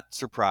we're not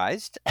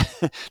surprised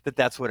that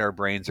that's what our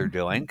brains are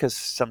doing, because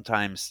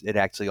sometimes it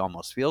actually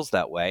almost feels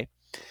that way.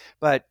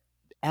 But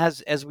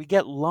as we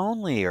get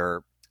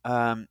lonelier,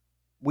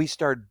 we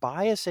start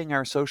biasing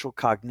our social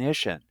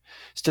cognition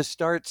to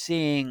start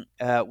seeing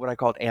what I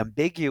called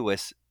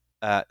ambiguous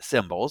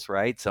symbols,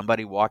 right?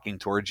 Somebody walking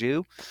towards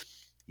you.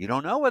 You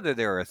don't know whether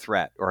they're a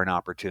threat or an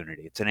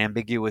opportunity. It's an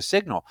ambiguous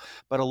signal.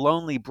 But a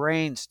lonely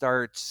brain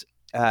starts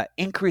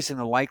increasing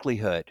the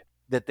likelihood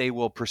that they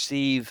will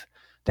perceive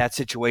that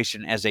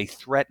situation as a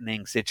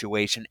threatening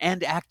situation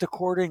and act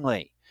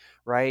accordingly,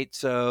 right?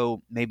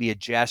 So maybe a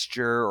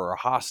gesture or a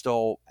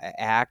hostile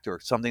act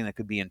or something that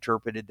could be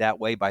interpreted that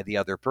way by the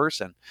other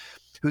person,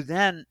 who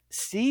then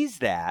sees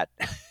that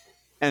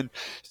and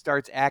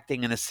starts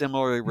acting in a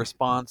similarly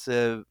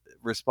responsive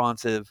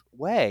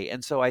way.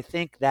 And so I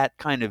think that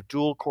kind of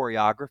dual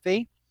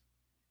choreography,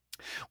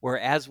 where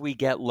as we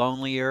get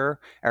lonelier,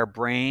 our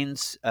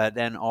brains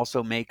then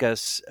also make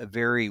us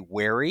very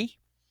wary,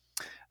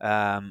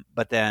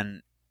 but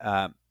then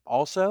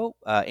also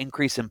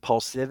increase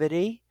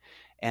impulsivity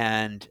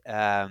and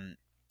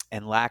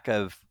lack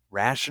of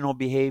rational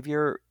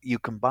behavior. You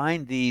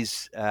combine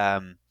these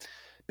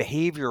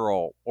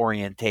behavioral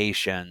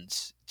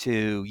orientations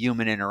to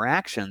human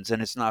interactions,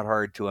 and it's not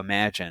hard to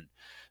imagine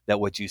that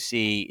what you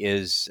see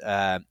is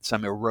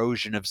some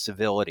erosion of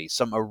civility,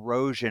 some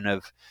erosion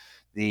of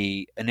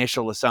the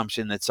initial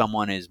assumption that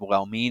someone is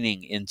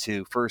well-meaning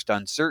into first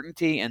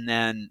uncertainty, and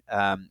then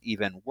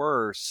even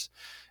worse,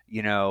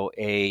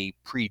 a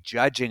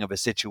prejudging of a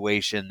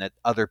situation that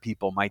other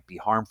people might be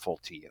harmful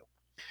to you.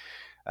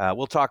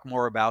 We'll talk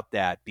more about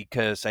that,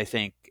 because I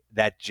think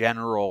that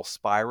general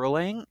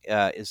spiraling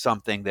is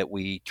something that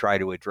we try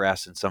to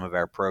address in some of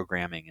our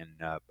programming in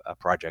a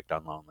Project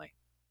UnLonely.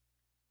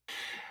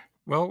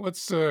 Well,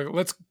 let's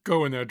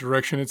go in that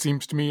direction. It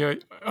seems to me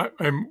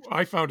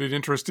I found it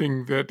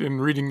interesting that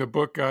in reading the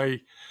book, I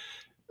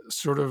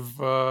sort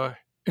of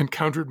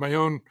encountered my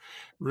own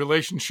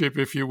relationship,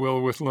 if you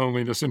will, with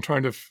loneliness, and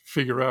trying to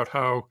figure out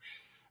how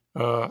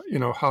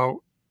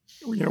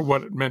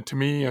what it meant to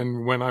me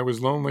and when I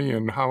was lonely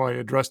and how I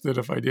addressed it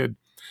if I did.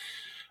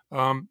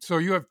 So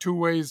you have two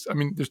ways. I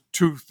mean, there's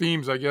two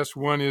themes, I guess.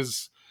 One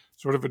is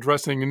sort of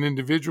addressing an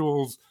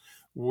individual's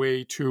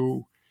way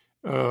to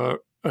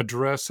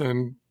address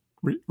and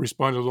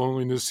respond to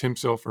loneliness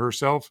himself or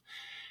herself,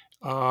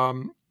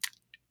 and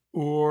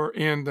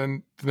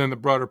then the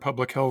broader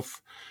public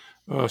health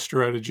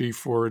strategy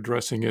for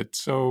addressing it.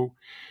 So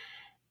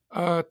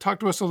talk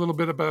to us a little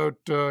bit about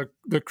the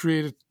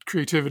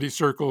creativity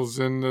circles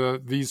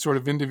and these sort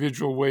of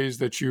individual ways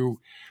that you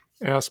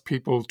ask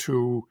people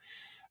to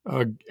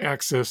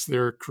access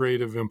their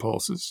creative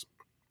impulses.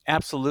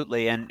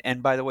 Absolutely.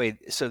 And by the way,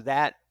 so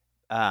that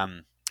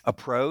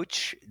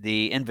approach,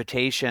 the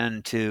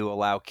invitation to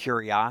allow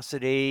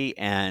curiosity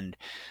and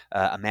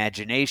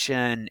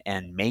imagination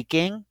and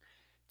making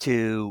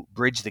to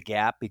bridge the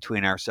gap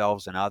between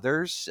ourselves and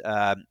others,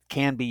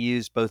 can be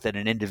used both at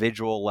an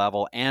individual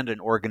level and an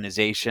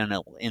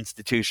organizational,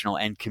 institutional,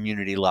 and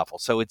community level.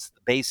 So it's the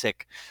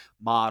basic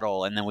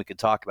model, and then we could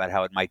talk about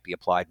how it might be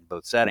applied in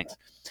both settings.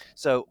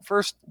 So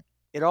first,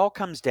 it all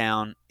comes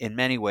down in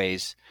many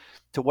ways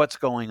to what's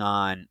going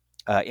on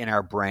in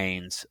our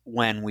brains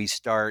when we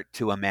start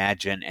to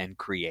imagine and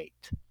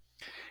create.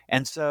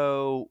 And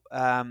so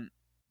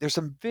there's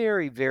some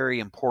very, very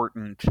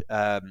important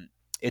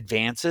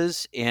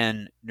advances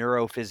in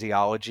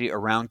neurophysiology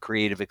around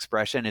creative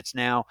expression. It's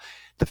now,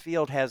 the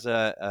field has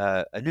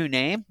a new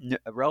name,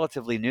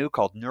 relatively new,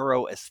 called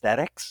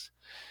neuroaesthetics.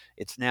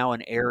 It's now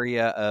an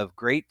area of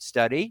great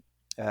study.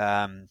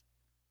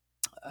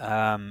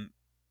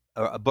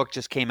 A book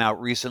just came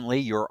out recently,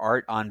 Your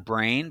Art on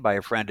Brain, by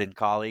a friend and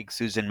colleague,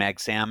 Susan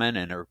Mag-Salmon,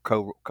 and her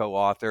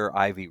co-author,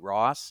 Ivy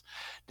Ross,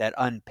 that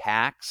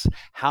unpacks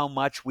how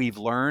much we've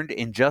learned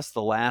in just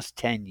the last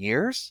 10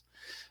 years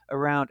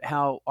around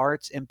how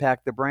arts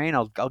impact the brain.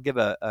 I'll give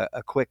a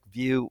quick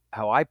view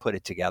how I put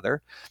it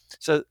together.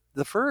 So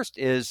the first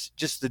is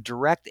just the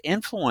direct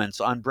influence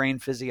on brain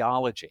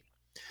physiology.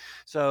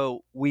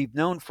 So we've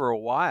known for a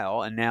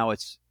while, and now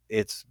it's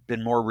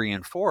been more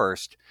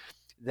reinforced,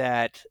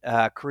 that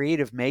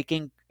creative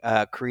making,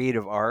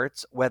 creative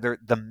arts, whether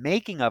the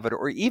making of it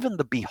or even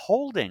the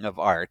beholding of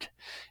art,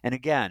 and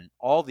again,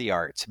 all the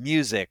arts,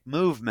 music,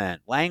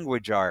 movement,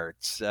 language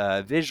arts,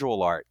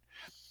 visual art,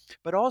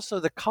 but also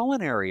the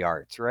culinary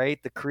arts,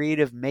 right? The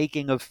creative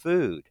making of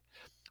food,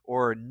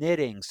 or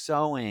knitting,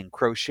 sewing,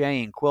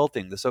 crocheting,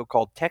 quilting, the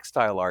so-called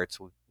textile arts,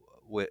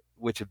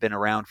 which have been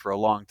around for a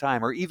long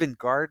time, or even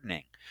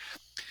gardening.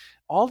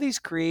 All these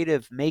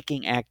creative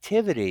making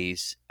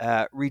activities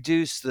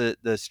reduce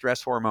the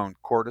stress hormone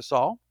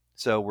cortisol,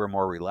 so we're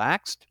more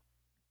relaxed.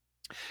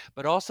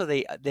 But also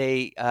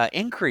they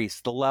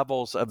increase the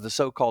levels of the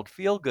so-called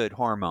feel-good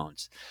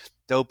hormones,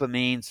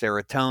 dopamine,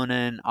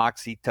 serotonin,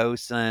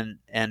 oxytocin,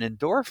 and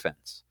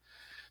endorphins.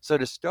 So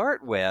to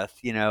start with,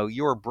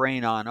 your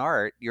brain on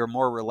art, you're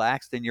more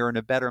relaxed and you're in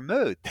a better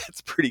mood.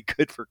 That's pretty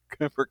good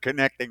for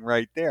connecting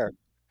right there.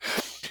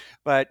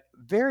 But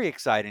very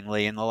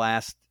excitingly, in the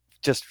last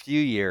just few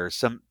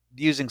years,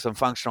 using some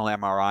functional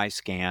MRI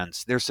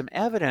scans, there's some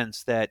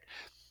evidence that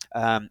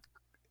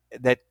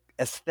that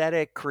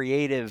aesthetic,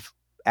 creative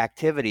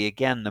activity,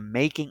 again, the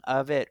making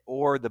of it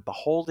or the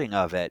beholding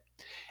of it,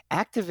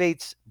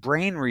 activates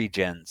brain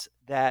regions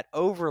that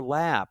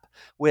overlap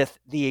with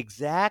the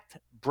exact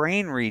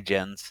brain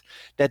regions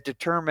that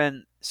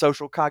determine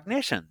social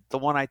cognition, the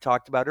one I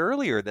talked about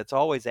earlier, that's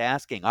always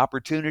asking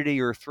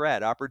opportunity or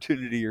threat,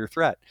 opportunity or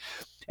threat.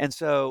 And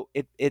so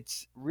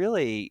it's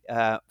really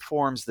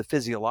forms the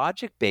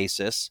physiologic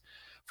basis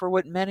for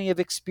what many have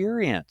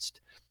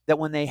experienced, that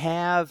when they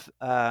have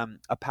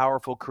a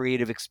powerful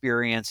creative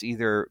experience,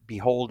 either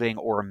beholding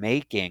or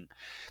making,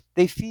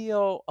 they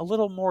feel a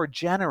little more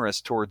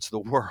generous towards the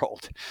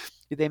world.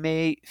 They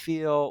may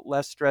feel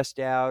less stressed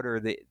out, or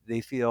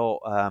they feel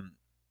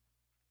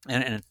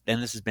and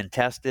this has been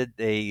tested,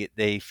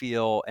 they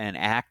feel and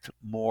act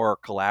more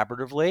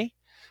collaboratively,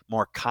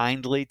 more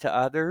kindly to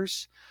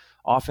others.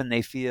 Often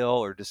they feel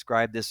or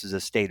describe this as a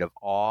state of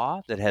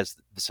awe that has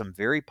some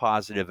very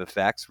positive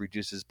effects,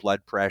 reduces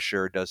blood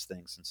pressure, does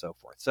things, and so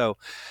forth. So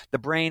the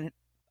brain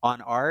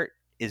on art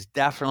is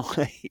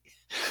definitely,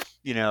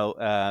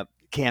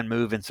 can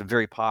move in some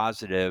very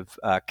positive,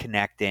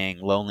 connecting,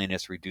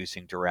 loneliness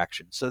reducing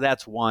directions. So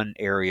that's one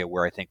area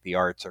where I think the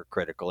arts are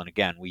critical. And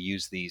again, we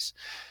use these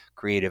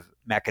creative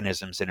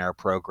mechanisms in our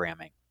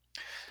programming.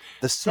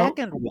 The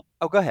second one,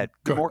 go ahead.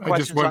 More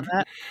questions on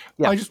that?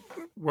 Yeah.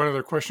 One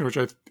other question, which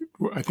I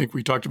think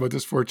we talked about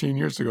this 14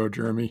 years ago,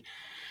 Jeremy,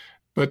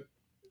 but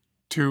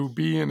to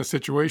be in a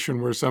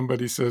situation where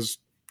somebody says,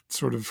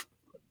 sort of,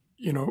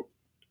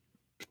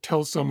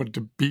 tells someone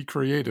to be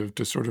creative,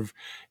 to sort of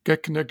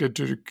get connected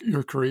to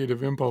your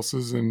creative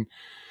impulses and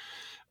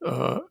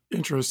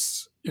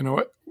interests,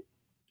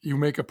 you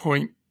make a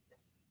point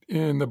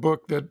in the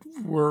book that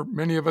where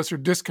many of us are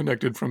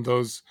disconnected from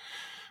those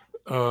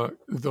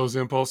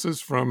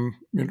impulses from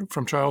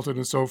childhood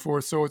and so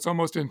forth. So it's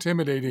almost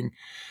intimidating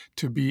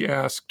to be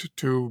asked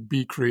to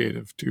be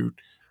creative, to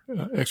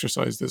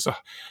exercise this.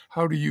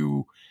 How do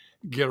you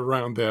get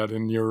around that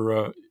in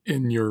your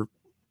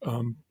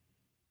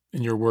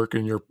work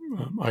and your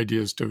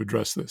ideas to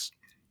address this?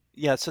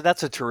 Yeah, so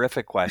that's a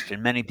terrific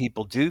question. Many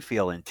people do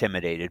feel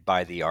intimidated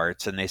by the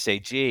arts, and they say,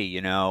 gee,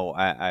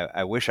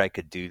 I wish I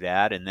could do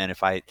that. And then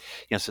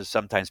so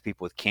sometimes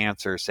people with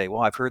cancer say,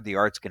 well, I've heard the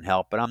arts can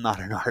help, but I'm not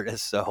an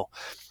artist, so,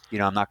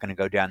 I'm not going to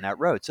go down that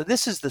road. So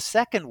this is the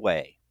second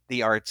way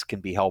the arts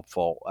can be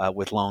helpful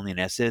with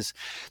loneliness, is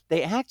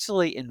they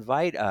actually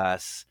invite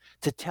us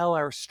to tell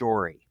our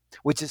story,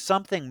 which is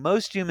something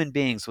most human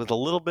beings with a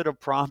little bit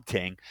of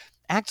prompting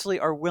actually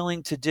are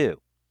willing to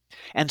do.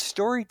 And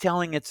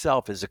storytelling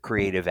itself is a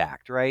creative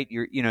act, right?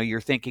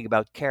 You're thinking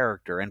about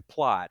character and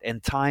plot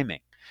and timing,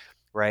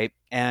 right?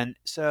 And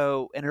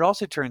it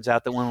also turns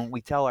out that when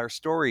we tell our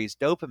stories,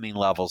 dopamine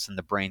levels in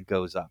the brain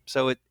goes up.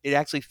 So it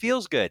actually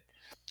feels good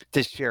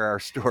to share our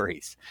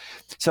stories.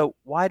 So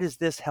why does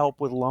this help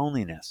with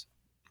loneliness?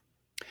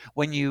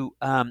 When you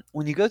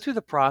go through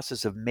the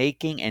process of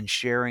making and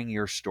sharing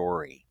your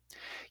story,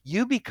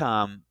 you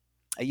become,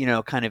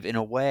 kind of in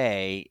a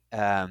way,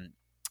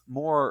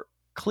 more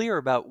clear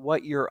about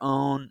what your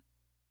own,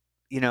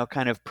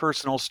 kind of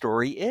personal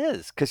story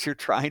is, because you're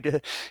trying to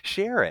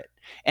share it.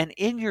 And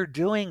in your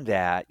doing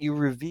that, you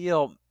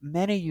reveal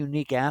many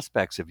unique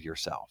aspects of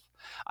yourself.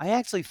 I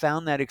actually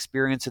found that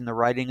experience in the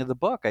writing of the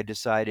book. I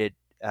decided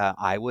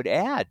I would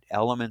add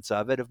elements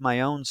of my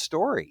own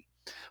story,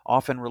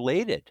 often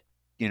related,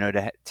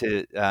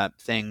 to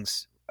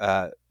things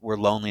where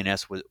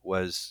loneliness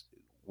was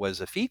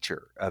a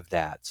feature of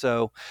that.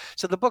 So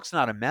the book's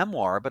not a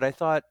memoir, but I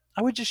thought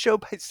I would just show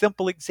by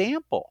simple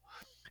example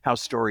how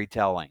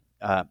storytelling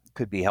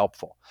could be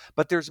helpful.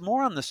 But there's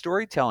more on the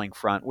storytelling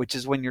front, which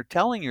is when you're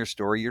telling your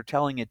story, you're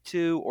telling it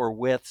to or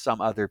with some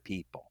other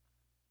people.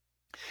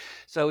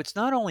 So it's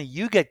not only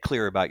you get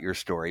clear about your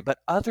story, but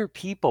other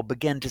people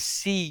begin to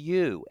see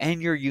you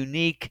and your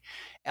unique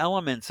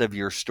elements of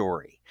your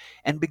story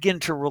and begin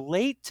to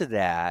relate to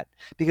that,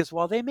 because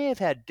while they may have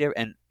had,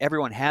 and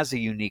everyone has a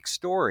unique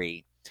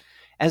story,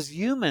 as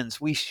humans,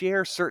 we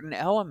share certain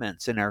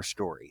elements in our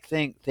story,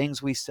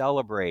 things we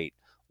celebrate,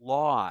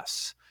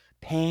 loss,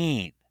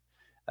 pain,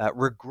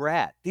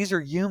 regret. These are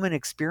human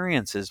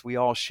experiences we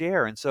all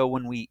share. And so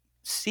when we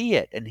see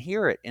it and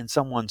hear it in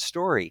someone's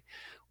story,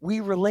 we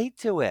relate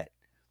to it.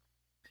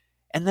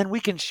 And then we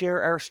can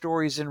share our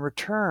stories in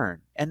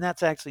return. And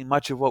that's actually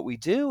much of what we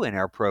do in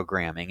our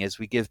programming, is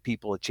we give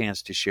people a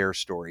chance to share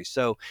stories.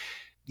 So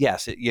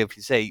yes, if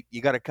you say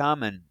you got to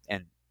come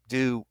and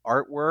do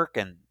artwork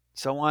and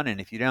so on, and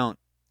if you don't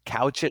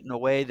couch it in a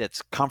way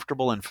that's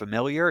comfortable and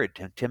familiar, it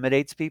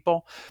intimidates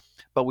people.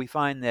 But we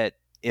find that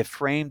if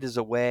framed as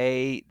a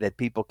way that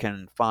people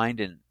can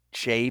find and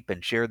shape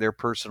and share their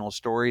personal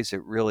stories,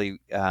 it really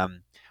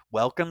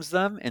welcomes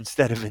them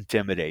instead of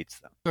intimidates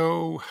them.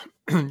 So,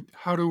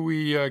 how do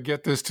we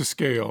get this to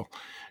scale?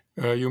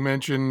 You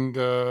mentioned,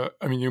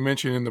 you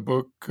mentioned in the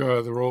book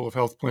the role of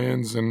health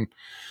plans and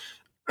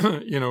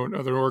and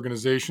other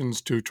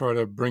organizations to try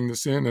to bring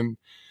this in, and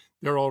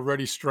they're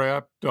already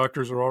strapped.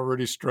 Doctors are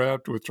already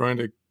strapped with trying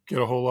to get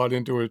a whole lot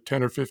into a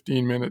 10 or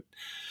 15-minute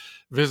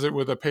visit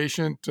with a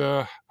patient.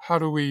 How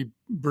do we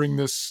bring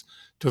this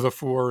to the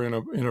fore in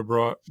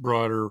a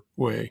broader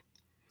way?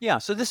 Yeah,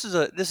 so this is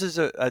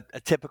a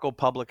typical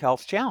public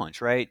health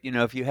challenge, right?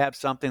 If you have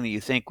something that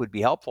you think would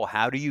be helpful,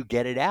 how do you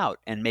get it out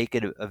and make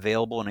it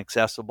available and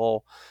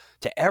accessible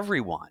to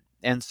everyone?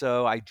 And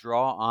so I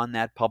draw on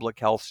that public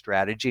health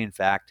strategy. In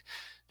fact,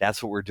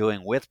 that's what we're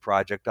doing with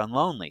Project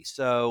UnLonely.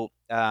 So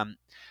I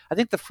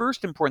think the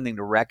first important thing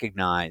to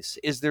recognize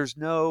is there's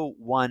no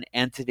one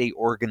entity,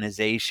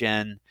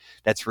 organization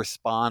that's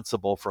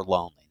responsible for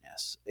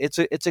loneliness. It's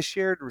a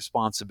shared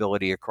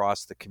responsibility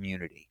across the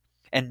community.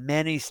 And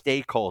many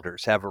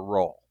stakeholders have a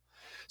role.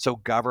 So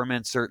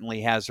government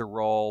certainly has a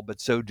role, but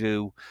so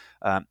do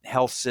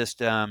health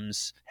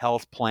systems,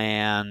 health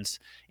plans,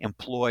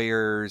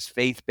 employers,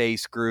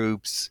 faith-based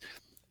groups,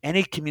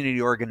 any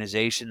community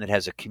organization that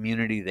has a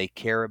community they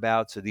care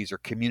about. So these are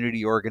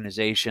community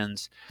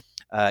organizations,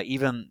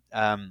 even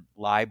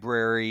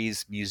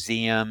libraries,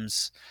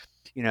 museums,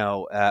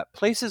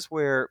 places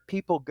where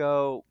people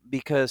go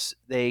because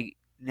they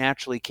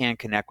naturally can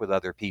connect with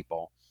other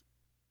people.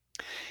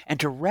 And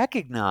to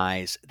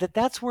recognize that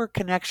that's where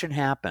connection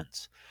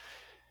happens.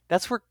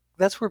 That's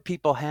where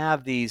people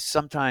have these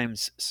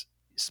sometimes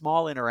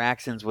small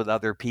interactions with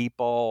other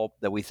people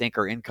that we think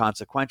are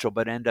inconsequential,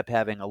 but end up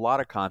having a lot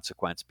of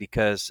consequence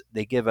because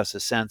they give us a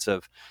sense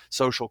of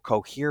social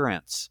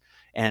coherence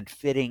and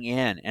fitting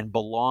in and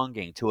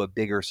belonging to a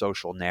bigger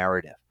social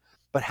narrative.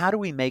 But how do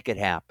we make it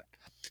happen?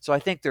 So I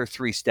think there are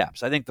 3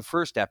 steps. I think the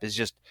first step is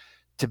just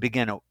to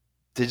begin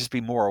to just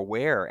be more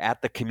aware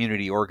at the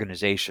community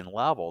organization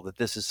level that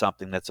this is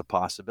something that's a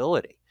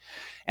possibility.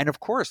 And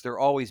of course, there are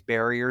always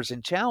barriers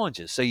and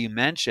challenges. So you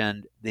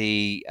mentioned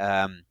the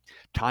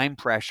time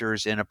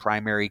pressures in a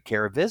primary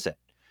care visit.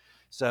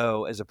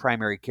 So as a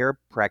primary care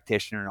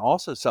practitioner and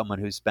also someone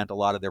who's spent a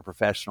lot of their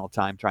professional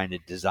time trying to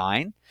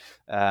design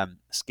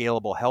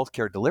scalable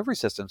healthcare delivery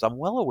systems, I'm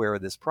well aware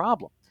of this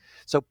problem.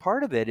 So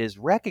part of it is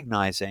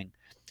recognizing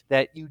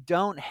that you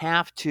don't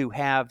have to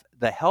have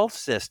the health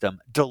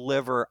system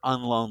deliver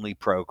UnLonely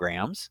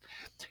programs.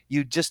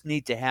 You just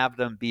need to have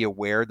them be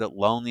aware that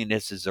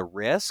loneliness is a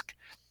risk,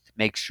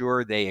 make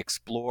sure they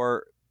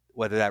explore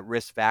whether that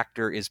risk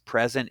factor is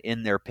present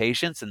in their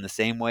patients in the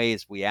same way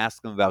as we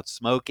ask them about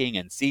smoking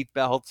and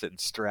seatbelts and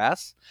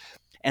stress.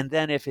 And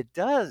then if it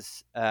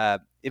does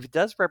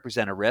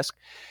represent a risk,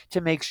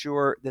 to make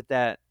sure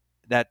that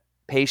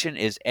patient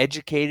is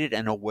educated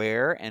and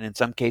aware, and in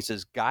some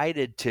cases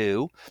guided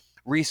to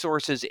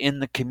resources in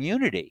the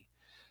community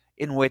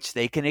in which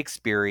they can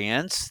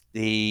experience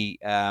the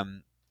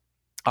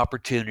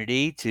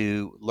opportunity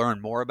to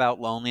learn more about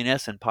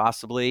loneliness and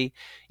possibly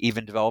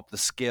even develop the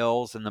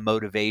skills and the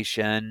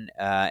motivation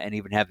and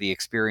even have the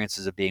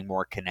experiences of being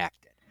more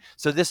connected.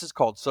 So this is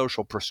called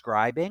social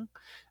prescribing.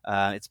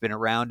 It's been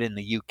around in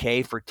the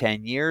UK for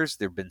 10 years.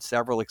 There have been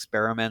several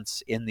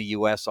experiments in the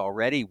US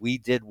already. We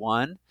did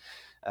one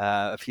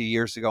a few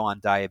years ago on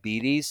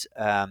diabetes.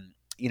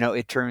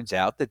 It turns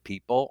out that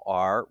people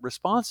are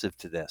responsive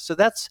to this. So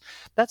that's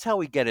how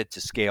we get it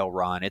to scale,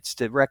 Ron. It's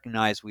to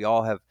recognize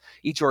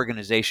each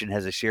organization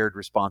has a shared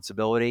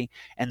responsibility,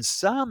 and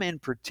some in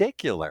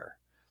particular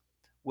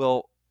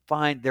will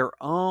find their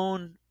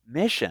own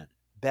mission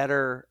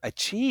better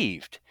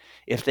achieved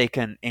if they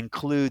can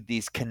include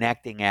these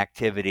connecting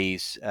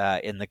activities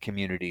in the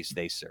communities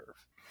they serve.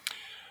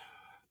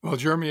 Well,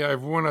 Jeremy, I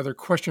have one other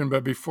question,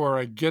 but before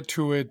I get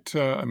to it,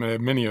 I have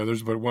many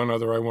others, but one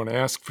other I want to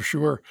ask for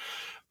sure.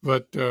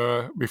 But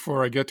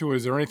before I get to it,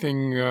 is there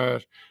anything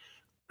that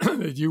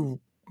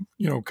you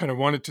kind of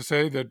wanted to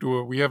say that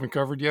we haven't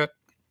covered yet?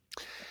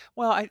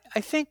 Well, I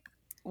think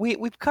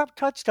we've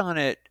touched on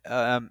it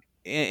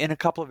in a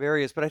couple of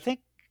areas, but I think,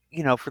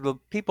 for the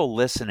people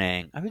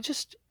listening, I would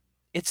just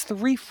it's the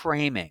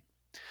reframing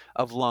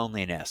of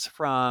loneliness.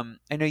 From,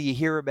 I know you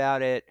hear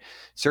about it,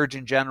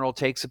 Surgeon General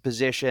takes a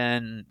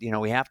position,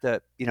 we have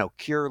to,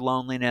 cure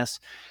loneliness.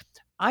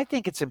 I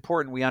think it's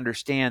important we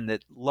understand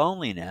that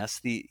loneliness,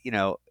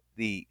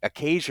 the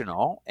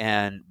occasional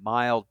and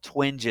mild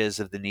twinges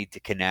of the need to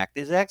connect,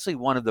 is actually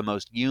one of the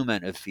most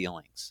human of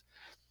feelings.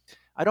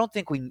 I don't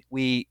think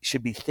we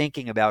should be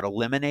thinking about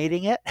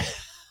eliminating it.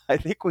 I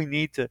think we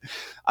need to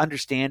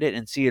understand it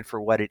and see it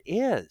for what it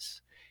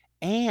is,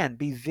 and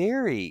be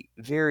very,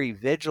 very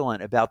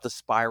vigilant about the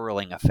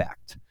spiraling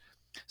effect.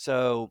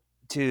 So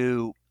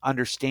to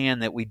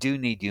understand that we do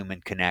need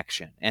human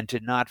connection, and to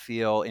not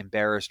feel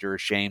embarrassed or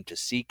ashamed to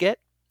seek it,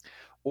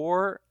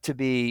 when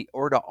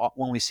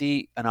we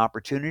see an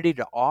opportunity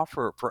to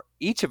offer, for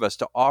each of us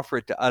to offer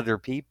it to other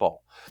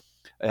people.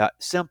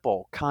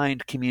 Simple,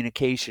 kind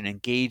communication,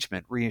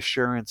 engagement,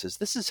 reassurances.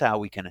 This is how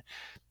we can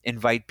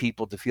invite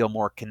people to feel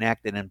more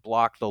connected and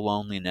block the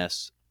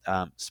loneliness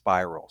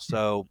spiral.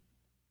 So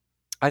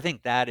I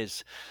think that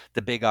is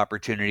the big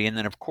opportunity. And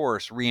then, of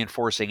course,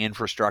 reinforcing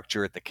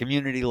infrastructure at the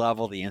community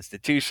level, the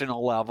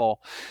institutional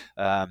level,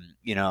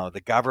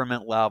 the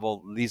government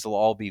level. These will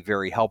all be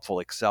very helpful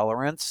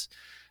accelerants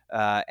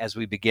as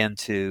we begin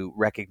to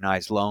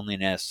recognize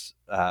loneliness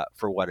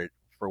for what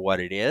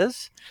it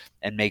is,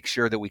 and make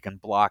sure that we can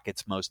block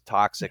its most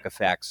toxic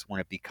effects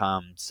when it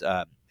becomes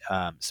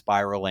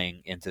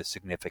spiraling into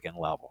significant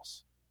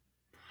levels.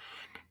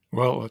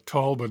 Well, a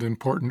tall but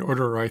important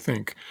order, I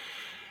think.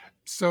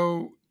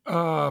 So,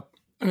 an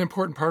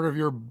important part of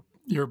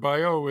your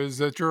bio is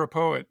that you're a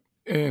poet,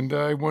 and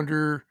I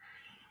wonder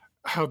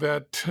how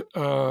that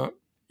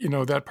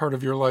that part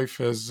of your life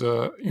has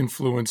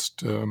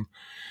influenced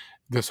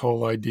this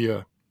whole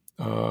idea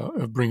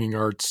of bringing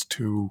arts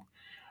to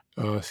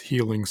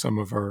healing some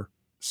of our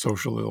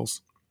social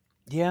ills.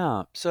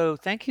 Yeah. So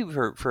thank you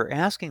for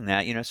asking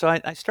that. So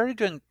I started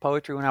doing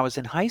poetry when I was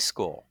in high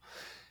school.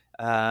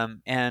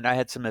 And I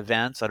had some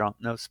events. I don't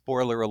know,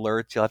 spoiler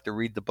alerts. You'll have to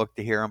read the book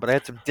to hear them. But I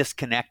had some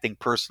disconnecting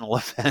personal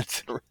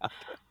events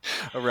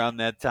around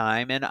that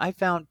time. And I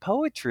found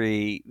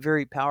poetry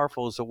very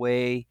powerful as a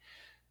way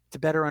to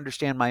better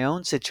understand my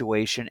own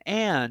situation,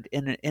 and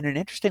in an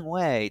interesting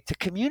way to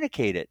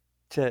communicate it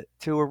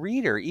to a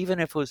reader, even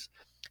if it was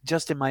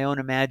just in my own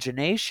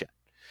imagination.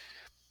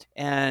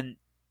 And,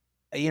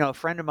 a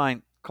friend of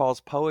mine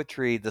calls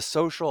poetry the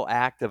social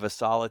act of a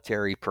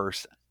solitary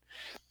person.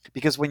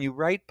 Because when you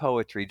write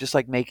poetry, just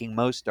like making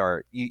most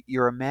art,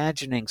 you're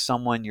imagining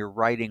someone you're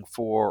writing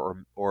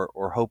for,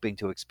 or hoping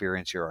to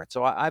experience your art.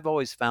 So I've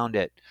always found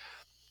it,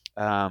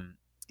 a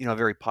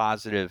very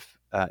positive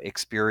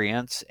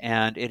experience,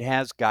 and it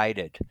has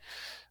guided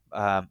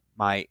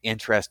my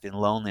interest in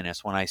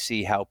loneliness when I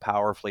see how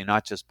powerfully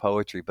not just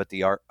poetry, but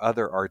the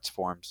other arts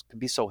forms can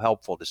be so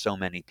helpful to so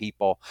many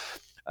people.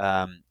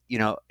 And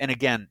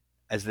again,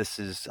 as this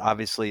is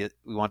obviously,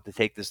 we want to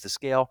take this to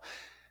scale,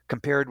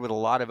 compared with a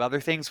lot of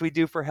other things we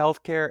do for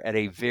healthcare at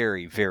a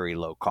very, very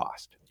low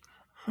cost.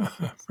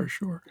 For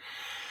sure.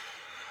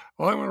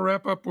 Well, I want to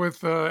wrap up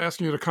with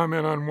asking you to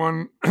comment on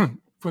one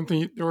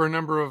thing. There were a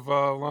number of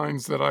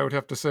lines that I would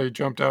have to say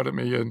jumped out at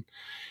me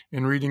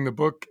in reading the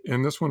book,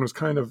 and this one was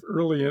kind of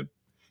early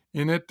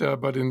in it,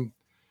 but in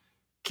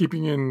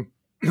keeping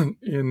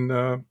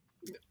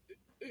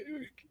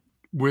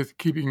with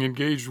keeping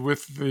engaged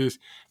with the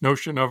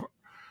notion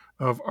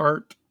of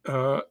art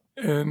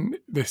and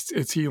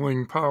its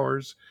healing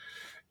powers.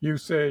 You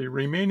say,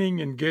 remaining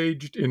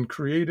engaged in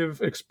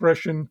creative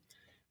expression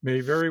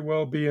may very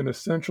well be an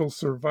essential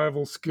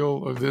survival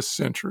skill of this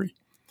century.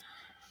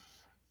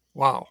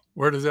 Wow,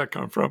 where does that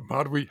come from?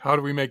 How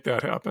do we make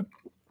that happen?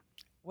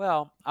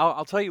 Well,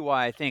 I'll tell you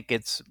why I think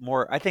it's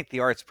more. I think the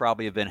arts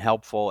probably have been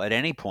helpful at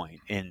any point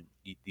in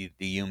the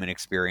human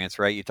experience,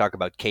 right? You talk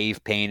about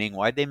cave painting.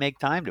 Why'd they make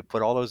time to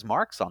put all those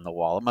marks on the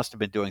wall? It must have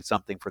been doing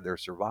something for their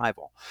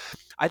survival.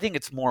 I think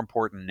it's more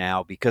important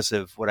now because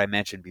of what I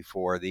mentioned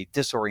before, the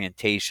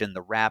disorientation,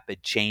 the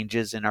rapid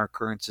changes in our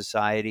current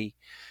society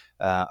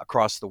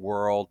across the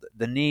world,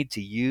 the need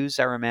to use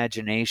our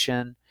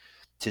imagination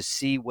to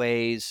see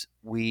ways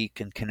we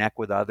can connect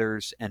with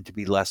others and to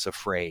be less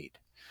afraid.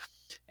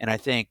 And I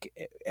think,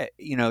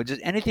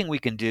 just anything we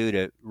can do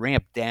to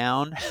ramp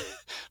down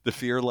the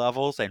fear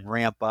levels and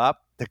ramp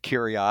up the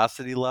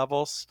curiosity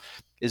levels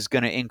is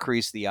going to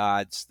increase the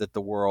odds that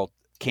the world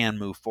can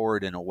move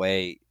forward in a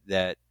way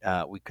that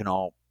we can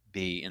all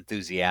be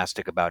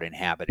enthusiastic about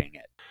inhabiting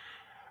it.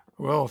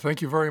 Well,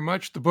 thank you very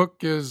much. The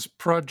book is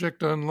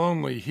Project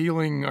UnLonely,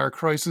 Healing Our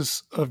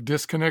Crisis of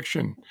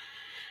Disconnection.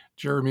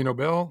 Jeremy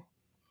Nobel,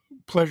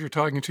 pleasure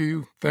talking to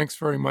you. Thanks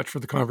very much for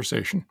the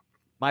conversation.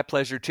 My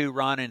pleasure too,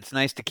 Ron, and it's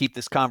nice to keep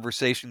this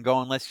conversation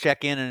going. Let's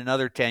check in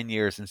another 10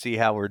 years and see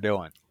how we're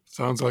doing.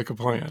 Sounds like a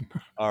plan.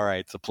 All right,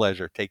 it's a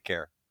pleasure. Take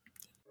care.